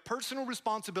will bear personal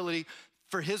responsibility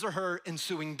for his or her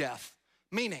ensuing death.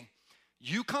 Meaning,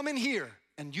 you come in here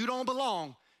and you don't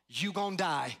belong, you gonna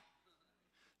die.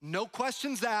 No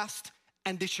questions asked,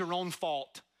 and it's your own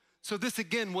fault. So this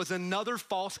again was another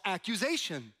false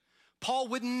accusation. Paul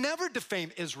would never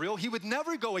defame Israel. He would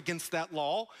never go against that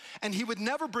law, and he would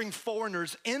never bring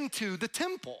foreigners into the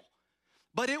temple.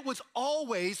 But it was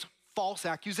always false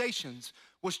accusations,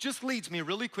 which just leads me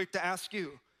really quick to ask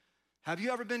you, have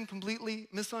you ever been completely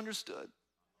misunderstood?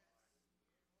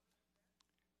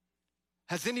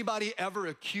 Has anybody ever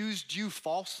accused you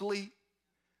falsely,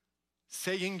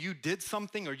 saying you did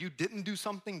something or you didn't do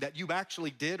something that you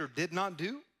actually did or did not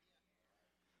do?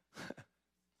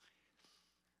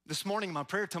 This morning in my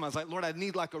prayer time, I was like, Lord, I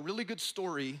need like a really good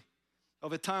story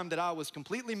of a time that I was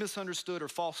completely misunderstood or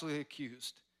falsely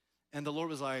accused. And the Lord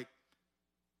was like,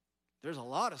 there's a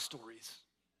lot of stories.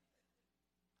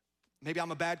 Maybe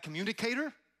I'm a bad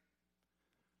communicator.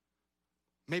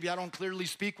 Maybe I don't clearly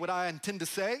speak what I intend to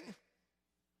say.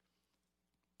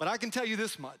 But I can tell you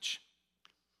this much.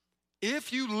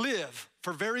 If you live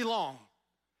for very long,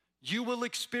 you will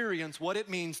experience what it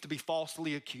means to be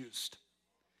falsely accused,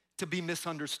 to be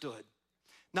misunderstood.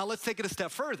 Now let's take it a step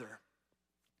further,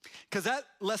 because that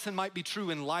lesson might be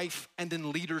true in life and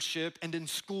in leadership and in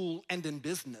school and in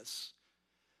business.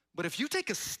 But if you take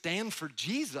a stand for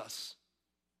Jesus,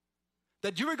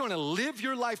 that you are going to live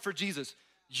your life for Jesus,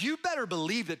 you better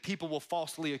believe that people will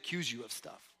falsely accuse you of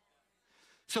stuff.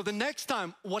 So the next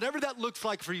time, whatever that looks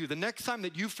like for you, the next time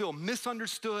that you feel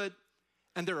misunderstood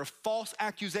and there are false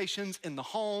accusations in the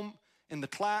home, in the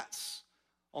class,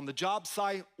 on the job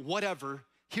site, whatever,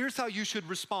 here's how you should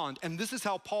respond. And this is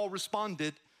how Paul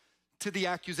responded to the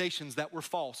accusations that were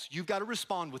false. You've got to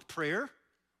respond with prayer,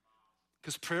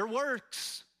 because prayer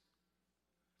works.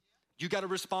 You got to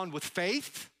respond with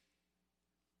faith,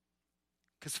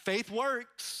 because faith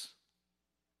works.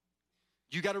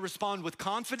 You got to respond with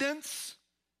confidence,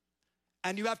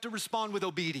 and you have to respond with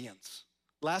obedience.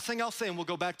 Last thing I'll say, and we'll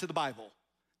go back to the Bible,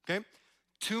 okay?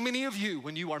 Too many of you,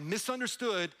 when you are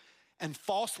misunderstood and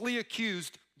falsely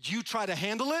accused, you try to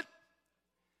handle it,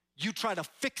 you try to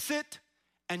fix it,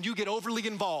 and you get overly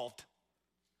involved.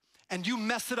 And you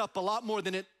mess it up a lot more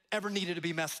than it ever needed to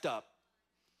be messed up.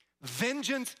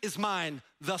 Vengeance is mine,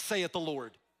 thus saith the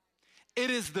Lord. It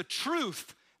is the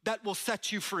truth that will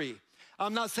set you free.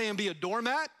 I'm not saying be a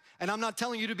doormat, and I'm not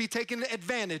telling you to be taken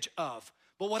advantage of.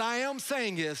 But what I am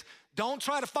saying is, don't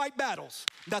try to fight battles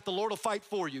that the Lord will fight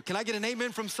for you. Can I get an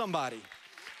amen from somebody?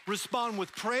 Respond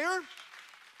with prayer,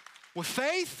 with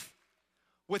faith,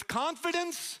 with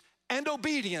confidence, and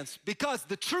obedience, because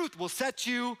the truth will set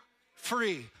you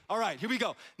free. All right, here we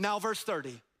go. Now verse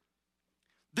 30.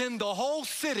 Then the whole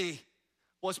city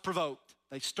was provoked.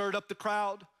 They stirred up the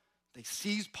crowd. They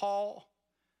seized Paul.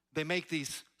 They make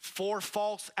these 4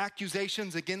 false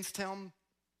accusations against him.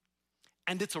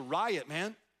 And it's a riot,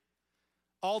 man.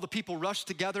 All the people rush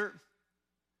together.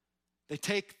 They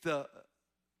take the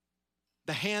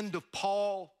hand of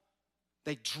Paul.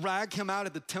 They drag him out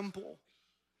of the temple.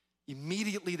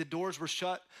 Immediately the doors were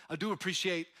shut. I do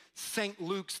appreciate St.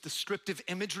 Luke's descriptive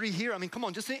imagery here. I mean, come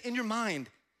on, just in your mind.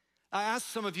 I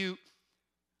asked some of you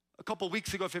a couple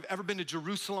weeks ago if you've ever been to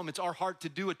Jerusalem. It's our heart to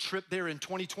do a trip there in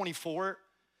 2024.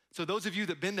 So those of you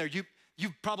that have been there,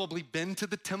 you've probably been to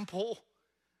the temple.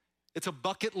 It's a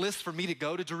bucket list for me to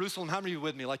go to Jerusalem. How many of you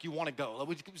with me? Like you want to go.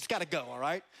 We just got to go, all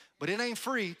right? But it ain't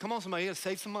free. Come on, somebody, you got to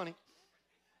save some money.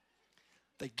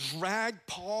 They drag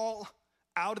Paul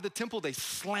out of the temple. They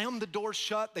slam the doors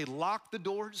shut. They lock the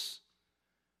doors.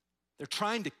 They're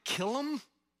trying to kill him.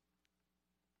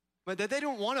 But they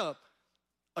don't want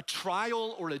a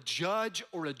trial or a judge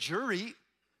or a jury.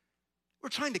 We're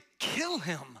trying to kill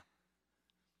him.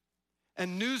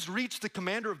 And news reached the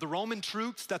commander of the Roman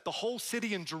troops that the whole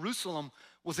city in Jerusalem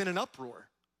was in an uproar.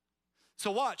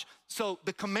 So watch. So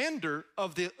the commander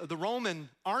of the Roman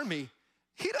army,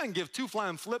 he doesn't give two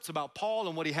flying flips about Paul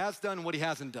and what he has done and what he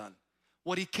hasn't done.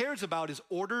 What he cares about is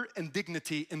order and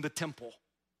dignity in the temple.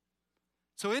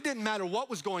 So it didn't matter what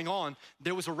was going on.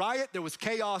 There was a riot, there was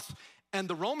chaos, and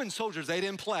the Roman soldiers, they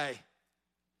didn't play.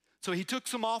 So he took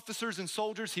some officers and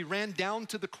soldiers, he ran down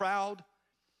to the crowd.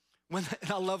 And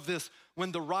I love this,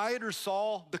 when the rioters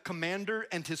saw the commander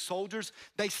and his soldiers,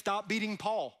 they stopped beating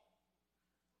Paul.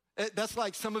 That's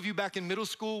like some of you back in middle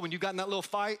school when you got in that little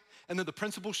fight and then the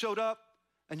principal showed up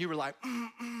and you were like,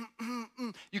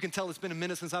 You can tell it's been a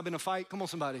minute since I've been in a fight. Come on,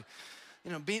 somebody.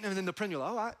 Beating him, and then the principal,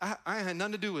 I had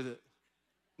nothing to do with it.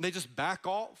 And they just back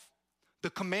off. The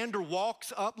commander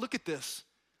walks up, look at this.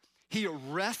 He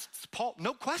arrests Paul,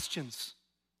 no questions.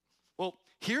 Well,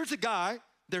 here's a guy,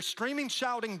 they're screaming,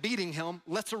 shouting, beating him,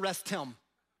 let's arrest him.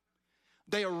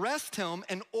 They arrest him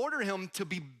and order him to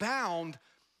be bound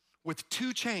with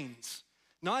 2 chains.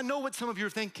 Now I know what some of you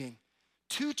are thinking.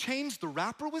 2 chains, the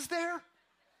rapper was there?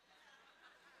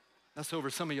 That's over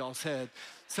some of y'all's head.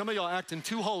 Some of y'all acting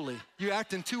too holy. You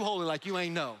acting too holy like you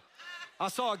ain't know. I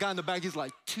saw a guy in the back, he's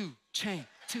like, 2 chain,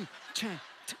 2 chain,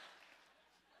 2.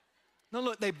 No,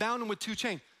 look, they bound him with 2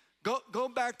 chains. Go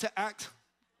back to Acts.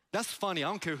 That's funny, I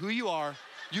don't care who you are.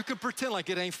 You can pretend like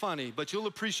it ain't funny, but you'll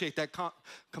appreciate that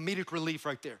comedic relief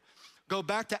right there. Go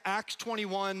back to Acts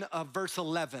 21, verse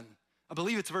 11. I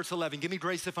believe it's verse 11. Give me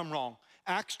grace if I'm wrong.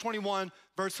 Acts 21,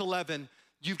 verse 11.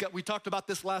 We talked about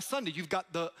this last Sunday. You've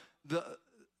got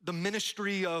the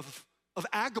ministry of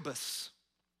Agabus,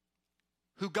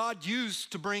 who God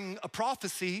used to bring a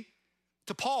prophecy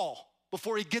to Paul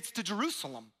before he gets to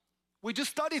Jerusalem. We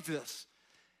just studied this.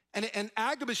 And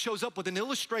Agabus shows up with an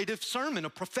illustrative sermon, a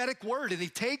prophetic word, and he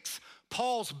takes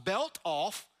Paul's belt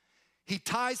off. He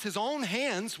ties his own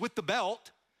hands with the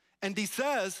belt, and he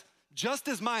says, just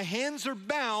as my hands are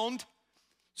bound,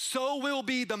 so will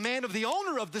be the man of the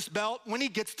owner of this belt when he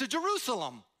gets to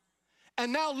Jerusalem.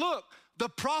 And now look, the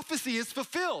prophecy is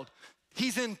fulfilled.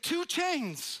 He's in 2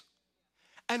 chains.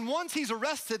 And once he's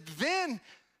arrested, then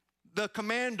the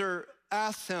commander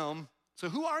asks him, so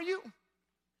who are you?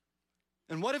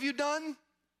 And what have you done?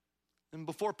 And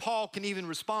before Paul can even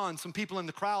respond, some people in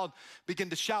the crowd begin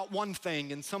to shout one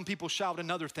thing and some people shout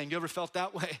another thing. You ever felt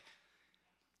that way?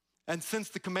 And since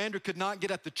the commander could not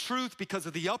get at the truth because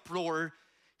of the uproar,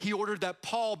 he ordered that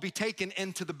Paul be taken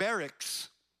into the barracks.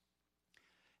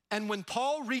 And when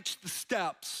Paul reached the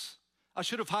steps, I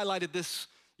should have highlighted this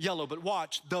yellow, but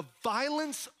watch, the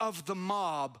violence of the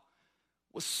mob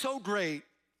was so great,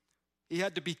 he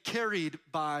had to be carried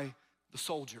by the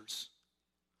soldiers.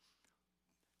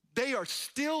 They are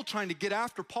still trying to get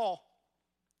after Paul.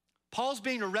 Paul's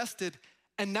being arrested,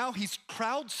 and now he's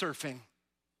crowd surfing.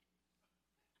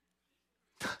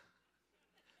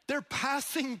 They're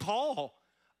passing Paul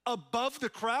above the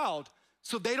crowd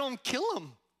so they don't kill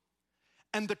him.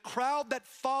 And the crowd that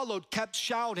followed kept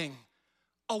shouting,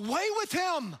 away with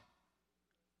him!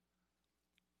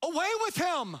 Away with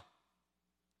him!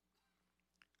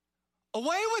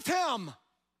 Away with him!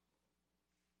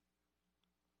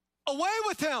 Away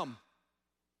with him!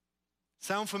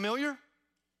 Sound familiar?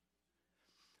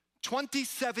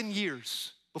 27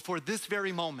 years before this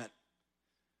very moment,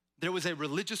 there was a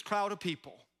religious crowd of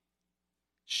people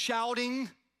shouting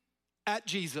at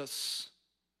Jesus,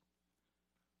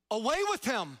 away with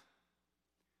him!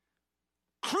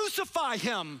 Crucify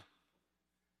him!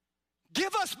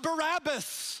 Give us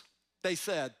Barabbas, they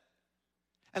said.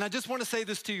 And I just want to say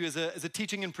this to you as a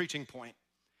teaching and preaching point.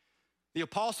 The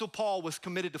Apostle Paul was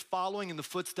committed to following in the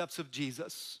footsteps of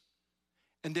Jesus.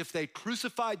 And if they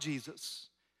crucified Jesus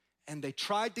and they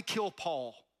tried to kill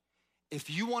Paul, if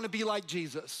you want to be like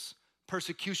Jesus,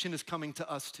 persecution is coming to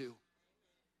us too.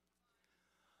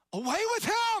 Away with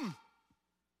him!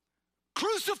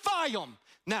 Crucify him!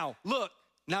 Now, look,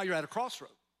 now you're at a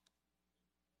crossroad.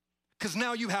 Because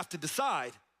now you have to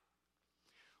decide,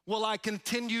 will I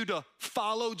continue to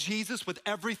follow Jesus with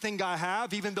everything I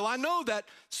have, even though I know that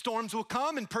storms will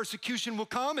come and persecution will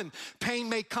come and pain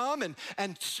may come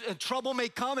and trouble may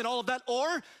come and all of that?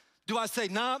 Or do I say,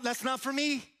 nah, that's not for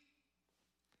me?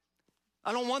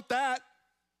 I don't want that.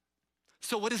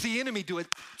 So what does the enemy do?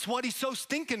 It's what he's so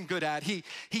stinking good at. He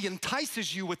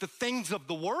entices you with the things of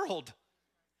the world.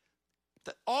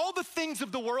 all the things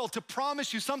of the world to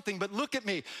promise you something, but look at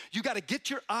me. You got to get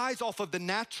your eyes off of the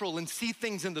natural and see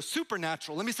things in the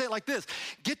supernatural. Let me say it like this.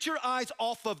 Get your eyes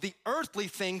off of the earthly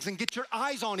things and get your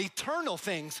eyes on eternal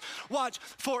things. Watch,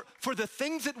 for the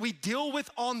things that we deal with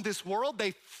on this world,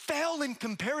 they fail in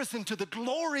comparison to the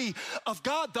glory of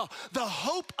God, the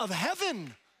hope of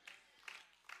heaven.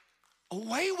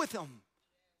 Away with them.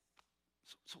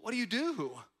 So what do you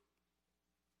do?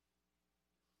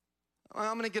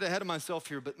 I'm gonna get ahead of myself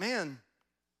here, but man,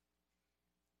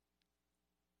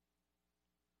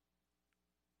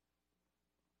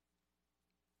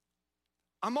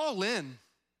 I'm all in.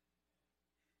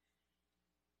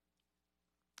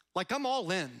 Like, I'm all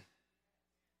in.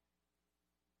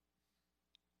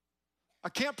 I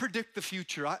can't predict the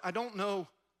future. I don't know.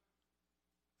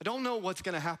 I don't know what's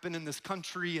gonna happen in this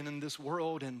country and in this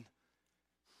world. And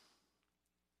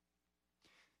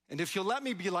if you'll let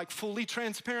me be like fully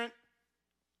transparent,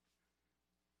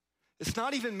 it's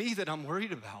not even me that I'm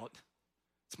worried about.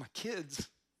 It's my kids.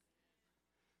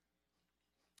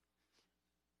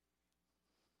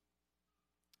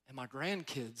 And my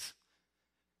grandkids.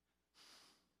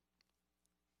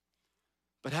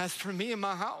 But as for me and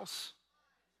my house,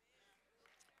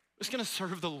 I'm just gonna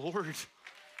serve the Lord.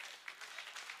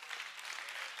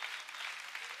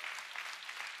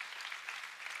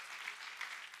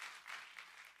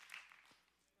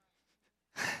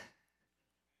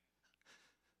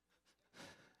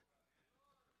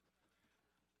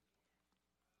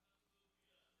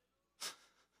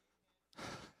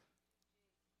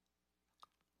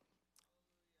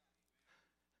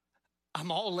 I'm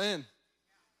all in.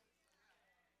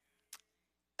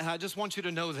 And I just want you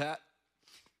to know that.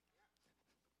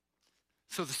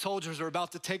 So the soldiers are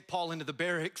about to take Paul into the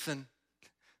barracks, and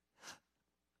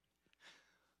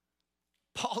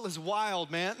Paul is wild,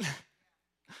 man.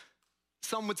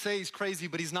 Some would say he's crazy,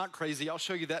 but he's not crazy. I'll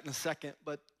show you that in a second.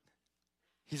 But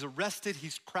he's arrested,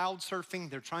 he's crowd surfing.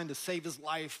 They're trying to save his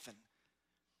life. And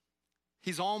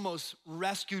he's almost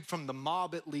rescued from the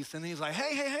mob at least. And he's like,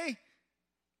 hey.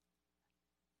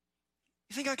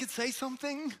 You think I could say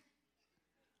something?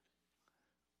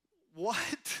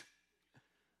 What?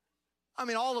 I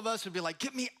mean, all of us would be like,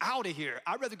 get me out of here.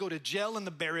 I'd rather go to jail in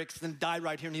the barracks than die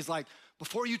right here. And he's like,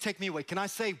 before you take me away, can I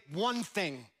say one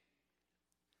thing?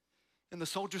 And the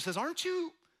soldier says, aren't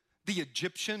you the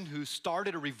Egyptian who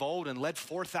started a revolt and led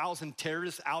 4,000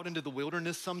 terrorists out into the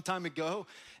wilderness some time ago?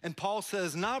 And Paul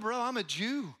says, nah, bro, I'm a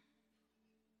Jew.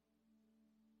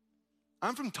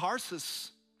 I'm from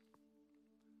Tarsus.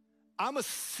 I'm a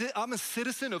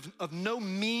citizen of no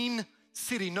mean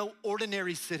city, no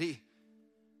ordinary city.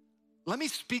 Let me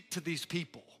speak to these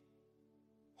people.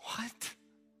 What?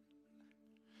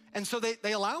 And so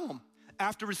they allow him.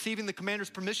 After receiving the commander's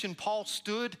permission, Paul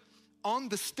stood on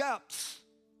the steps.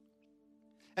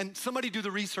 And somebody do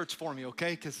the research for me,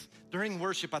 okay? Because during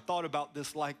worship, I thought about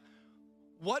this, like,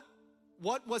 what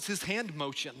was his hand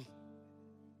motion?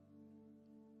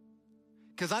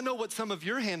 Because I know what some of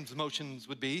your hand motions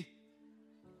would be.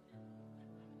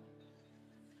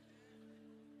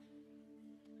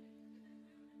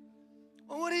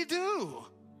 Well, what did he do?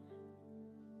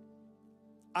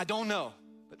 I don't know,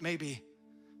 but maybe.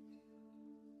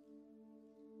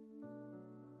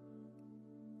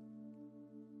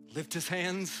 Lift his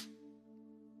hands,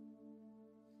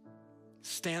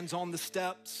 stands on the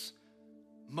steps,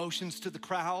 motions to the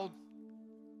crowd,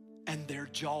 and their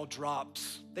jaw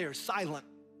drops. They are silent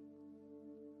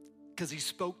because he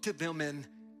spoke to them in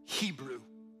Hebrew.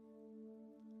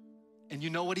 And you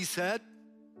know what he said? ...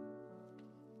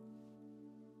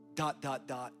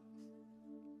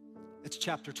 It's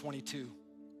chapter 22.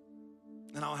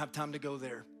 And I don't have time to go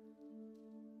there.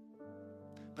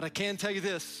 But I can tell you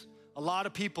this. A lot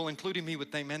of people, including me,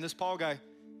 would think, man, this Paul guy,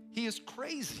 he is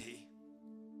crazy.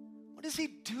 What is he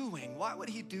doing? Why would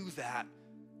he do that?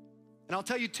 And I'll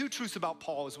tell you two truths about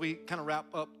Paul as we kind of wrap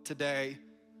up today.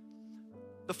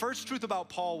 The first truth about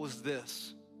Paul was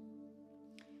this,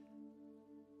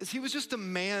 is he was just a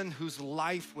man whose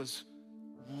life was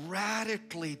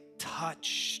radically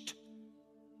touched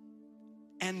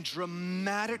and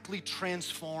dramatically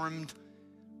transformed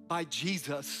by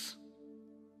Jesus.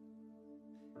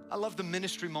 I love the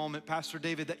ministry moment, Pastor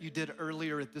David, that you did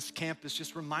earlier at this campus,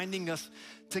 just reminding us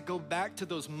to go back to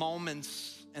those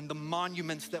moments and the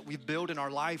monuments that we build in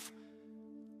our life.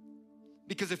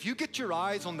 Because if you get your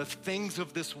eyes on the things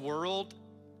of this world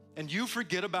and you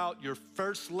forget about your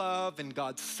first love and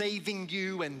God saving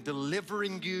you and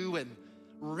delivering you and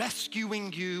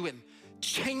rescuing you and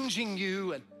changing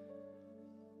you, and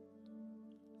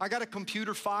I got a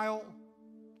computer file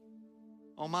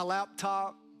on my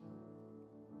laptop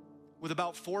with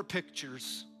about 4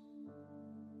 pictures.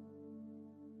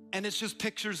 And it's just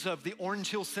pictures of the Orange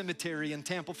Hill Cemetery in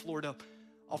Tampa, Florida,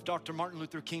 off Dr. Martin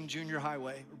Luther King Jr.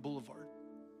 Highway or Boulevard.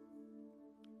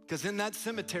 Because in that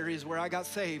cemetery is where I got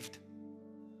saved.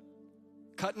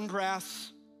 Cutting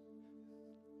grass,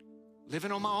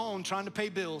 living on my own, trying to pay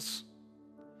bills.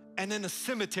 And in the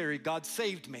cemetery, God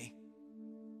saved me.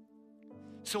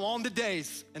 So on the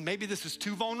days, and maybe this is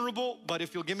too vulnerable, but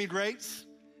if you'll give me grace,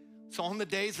 so on the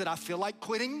days that I feel like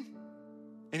quitting,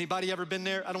 anybody ever been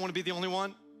there? I don't want to be the only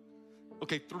one.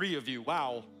 Okay, 3 of you,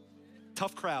 wow,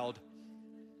 tough crowd.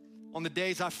 On the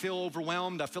days I feel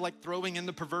overwhelmed, I feel like throwing in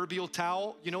the proverbial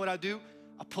towel, you know what I do?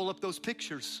 I pull up those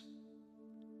pictures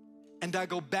and I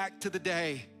go back to the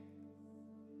day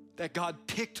that God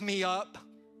picked me up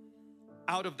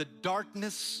out of the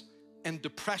darkness and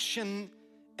depression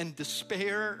and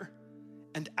despair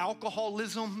and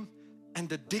alcoholism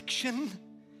and addiction,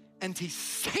 and he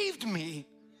saved me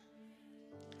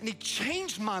and he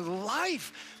changed my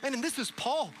life. Man, and this is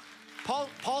Paul.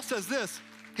 Paul says this.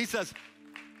 He says,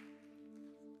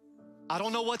 I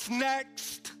don't know what's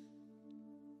next.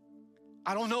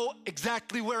 I don't know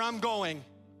exactly where I'm going,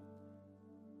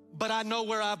 but I know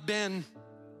where I've been.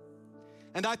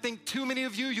 And I think too many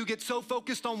of you get so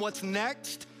focused on what's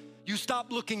next, you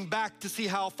stop looking back to see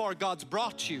how far God's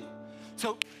brought you.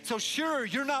 So sure,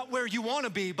 you're not where you want to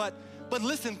be, but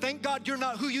listen, thank God you're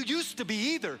not who you used to be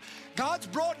either. God's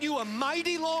brought you a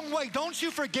mighty long way. Don't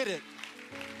you forget it.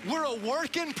 We're a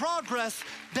work in progress.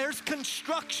 There's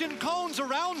construction cones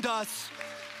around us.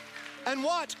 And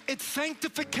watch, it's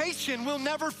sanctification. We'll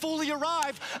never fully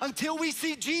arrive until we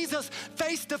see Jesus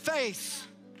face to face.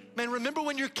 Man, remember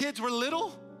when your kids were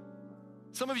little?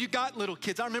 Some of you got little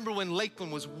kids. I remember when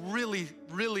Lakeland was really,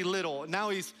 really little. Now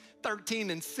he's 13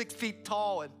 and 6 feet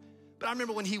tall. But I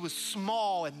remember when he was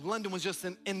small and London was just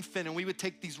an infant and we would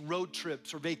take these road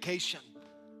trips or vacation.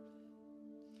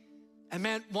 And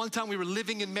man, one time we were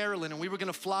living in Maryland and we were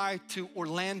gonna fly to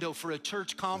Orlando for a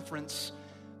church conference,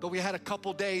 but we had a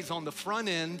couple days on the front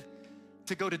end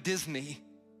to go to Disney.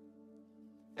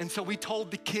 And so we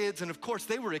told the kids, and of course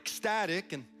they were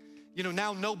ecstatic, and you know,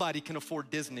 now nobody can afford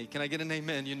Disney. Can I get an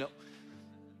amen, you know?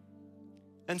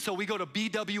 And so we go to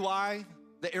BWI,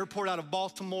 the airport out of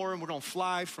Baltimore, and we're gonna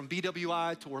fly from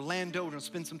BWI to Orlando. We're gonna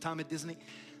spend some time at Disney.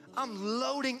 I'm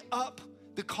loading up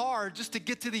the car just to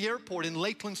get to the airport, and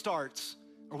Lakeland starts.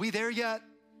 Are we there yet?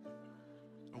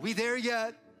 Are we there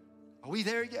yet? Are we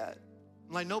there yet?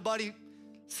 I'm like, nobody,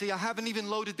 see, I haven't even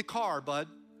loaded the car, bud.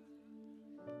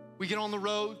 We get on the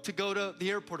road to go to the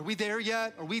airport. Are we there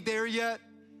yet? Are we there yet?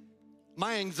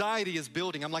 My anxiety is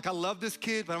building. I'm like, I love this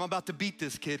kid, but I'm about to beat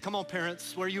this kid. Come on,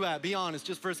 parents, where you at? Be honest,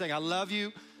 just for a second. I love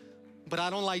you, but I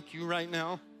don't like you right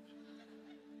now.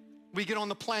 We get on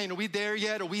the plane. Are we there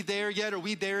yet? Are we there yet? Are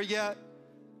we there yet?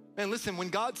 Man, listen, when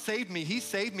God saved me. He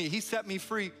set me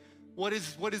free. What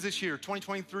is this year,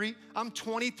 2023? I'm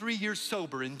 23 years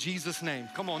sober in Jesus' name.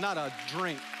 Come on, not a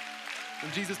drink.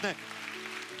 In Jesus' name.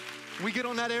 We get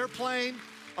on that airplane.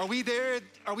 Are we there?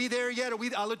 Are we there yet?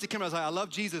 I looked at Kim, I was like, I love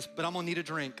Jesus, but I'm gonna need a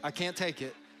drink. I can't take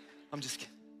it. I'm just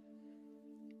kidding.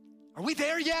 Are we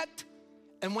there yet?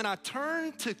 And when I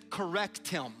turned to correct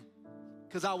him,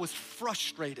 because I was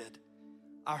frustrated,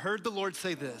 I heard the Lord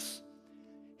say this: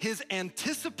 his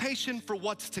anticipation for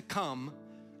what's to come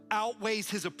outweighs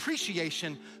his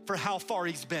appreciation for how far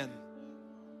he's been.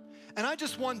 And I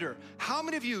just wonder, how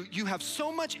many of you have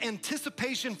so much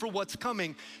anticipation for what's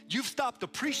coming, you've stopped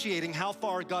appreciating how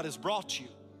far God has brought you.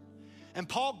 And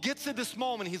Paul gets to this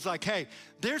moment, he's like, hey,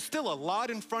 there's still a lot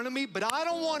in front of me, but I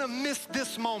don't wanna miss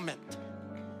this moment.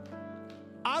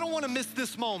 I don't wanna miss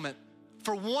this moment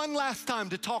for one last time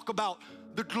to talk about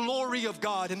the glory of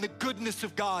God and the goodness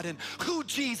of God and who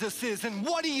Jesus is and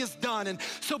what he has done. And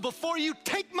so before you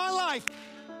take my life,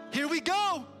 here we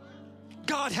go.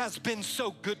 God has been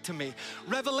so good to me.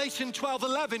 Revelation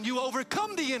 12:11, you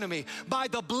overcome the enemy by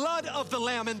the blood of the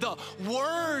Lamb and the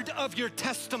word of your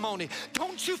testimony.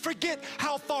 Don't you forget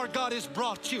how far God has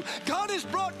brought you. God has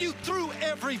brought you through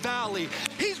every valley.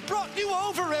 He's brought you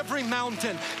over every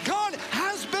mountain. God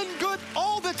has been good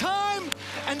all the time,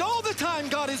 and all the time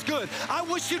God is good. I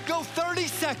wish you'd go 30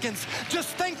 seconds just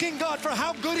thanking God for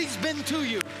how good he's been to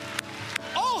you.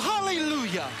 Oh,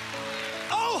 hallelujah.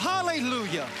 Oh,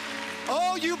 hallelujah.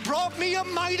 Oh, you brought me a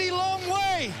mighty long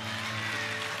way.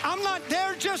 I'm not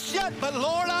there just yet, but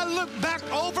Lord, I look back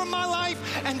over my life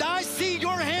and I see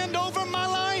your hand over my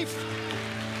life.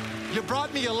 You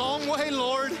brought me a long way,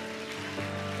 Lord.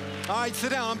 All right,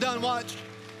 sit down, I'm done, watch.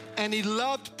 And he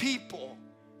loved people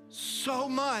so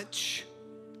much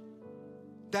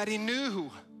that he knew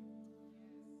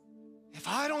If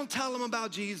I don't tell them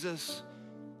about Jesus,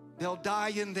 they'll die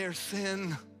in their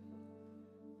sin.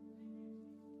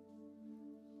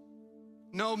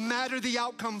 No matter the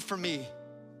outcome for me,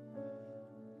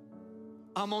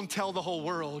 I'm gonna tell the whole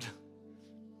world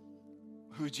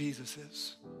who Jesus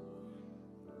is.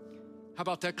 How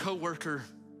about that coworker,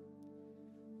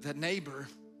 that neighbor,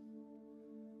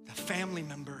 that family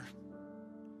member?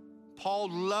 Paul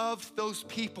loved those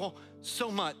people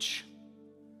so much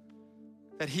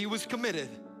that he was committed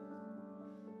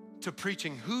to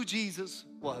preaching who Jesus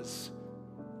was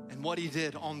and what he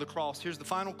did on the cross. Here's the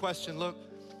final question. Look,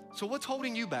 so what's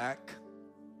holding you back?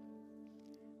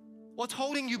 What's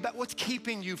holding you back? What's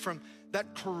keeping you from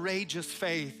that courageous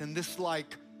faith and this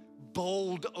like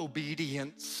bold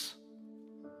obedience?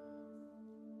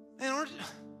 And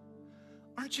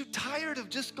aren't you tired of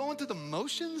just going through the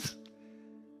motions?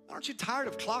 Aren't you tired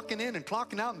of clocking in and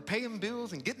clocking out and paying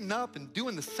bills and getting up and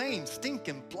doing the same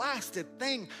stinking blasted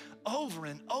thing over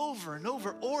and over and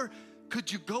over? Or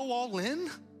could you go all in,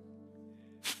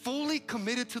 fully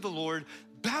committed to the Lord,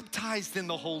 baptized in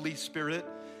the Holy Spirit,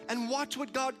 and watch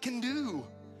what God can do?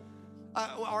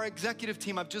 Our executive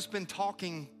team, I've just been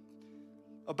talking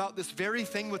about this very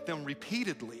thing with them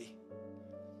repeatedly.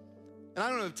 And I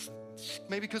don't know, it's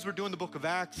maybe because we're doing the book of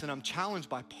Acts and I'm challenged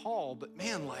by Paul, but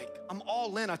man, like, I'm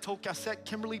all in. I sat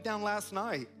Kimberly down last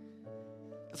night.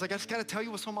 It's like, I just gotta tell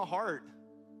you what's on my heart.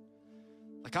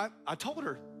 Like I told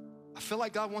her, I feel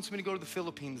like God wants me to go to the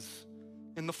Philippines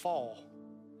in the fall.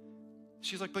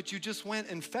 She's like, but you just went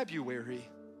in February.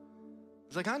 I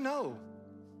was like, I know,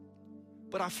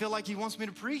 but I feel like he wants me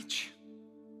to preach.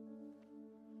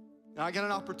 Now I got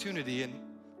an opportunity, and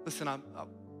listen,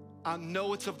 I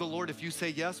know it's of the Lord if you say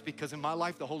yes, because in my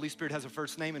life, the Holy Spirit has a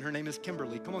first name and her name is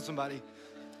Kimberly. Come on, somebody.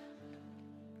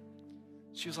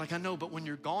 She was like, I know, but when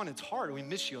you're gone, it's hard. We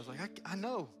miss you. I was like, I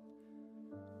know.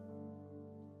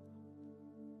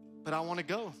 But I want to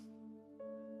go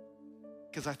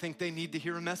because I think they need to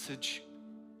hear a message,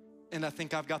 and I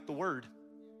think I've got the word.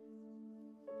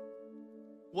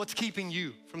 What's keeping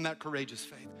you from that courageous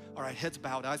faith? All right, heads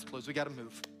bowed, eyes closed. We got to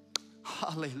move.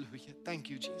 Hallelujah. Thank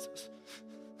you, Jesus.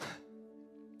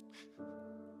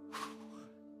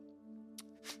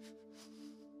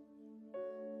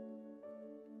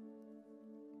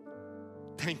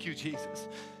 Thank you, Jesus.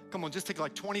 Come on, just take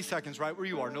like 20 seconds right where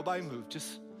you are. Nobody move.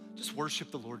 Just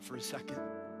worship the Lord for a second.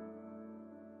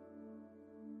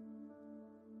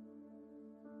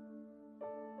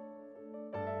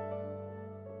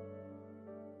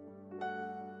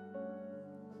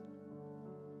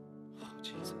 Oh,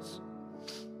 Jesus.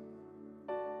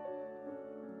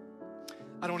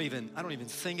 I don't even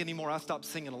sing anymore. I stopped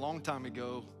singing a long time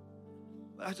ago.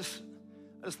 But I just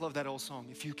love that old song.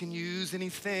 If you can use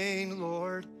anything,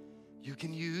 Lord, you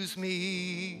can use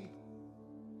me.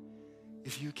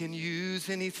 If you can use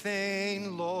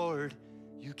anything, Lord,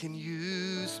 you can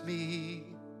use me.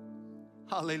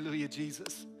 Hallelujah,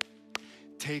 Jesus.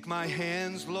 Take my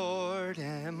hands, Lord,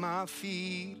 and my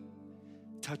feet.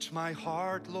 Touch my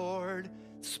heart, Lord,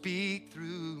 speak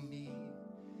through me.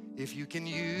 If you can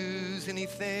use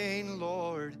anything,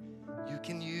 Lord, you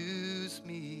can use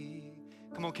me.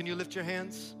 Come on, can you lift your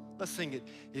hands? Let's sing it.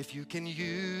 If you can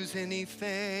use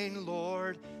anything,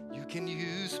 Lord, you can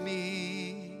use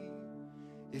me.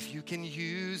 If you can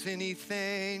use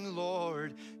anything,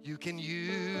 Lord, you can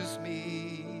use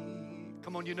me.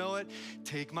 Come on, you know it.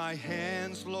 Take my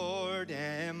hands, Lord,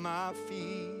 and my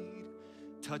feet.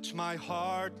 Touch my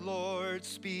heart, Lord,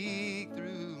 speak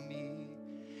through me.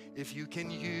 If you can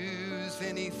use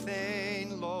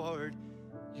anything, Lord,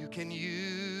 you can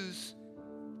use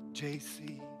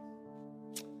JC.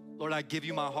 Lord, I give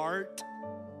you my heart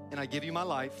and I give you my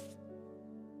life.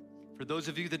 For those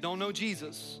of you that don't know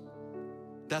Jesus,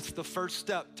 that's the first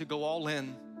step to go all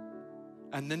in,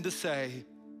 and then to say,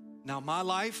 now my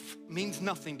life means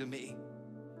nothing to me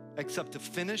except to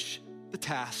finish the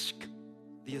task,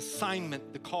 the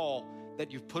assignment, the call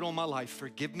that you've put on my life.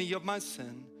 Forgive me of my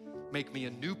sin, make me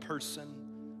a new person,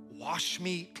 wash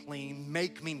me clean,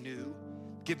 make me new,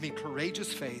 give me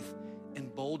courageous faith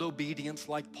and bold obedience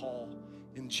like Paul.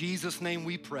 In Jesus' name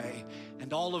we pray.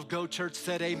 And all of Go Church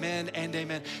said amen and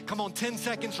amen. Come on, 10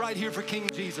 seconds right here for King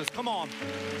Jesus. Come on.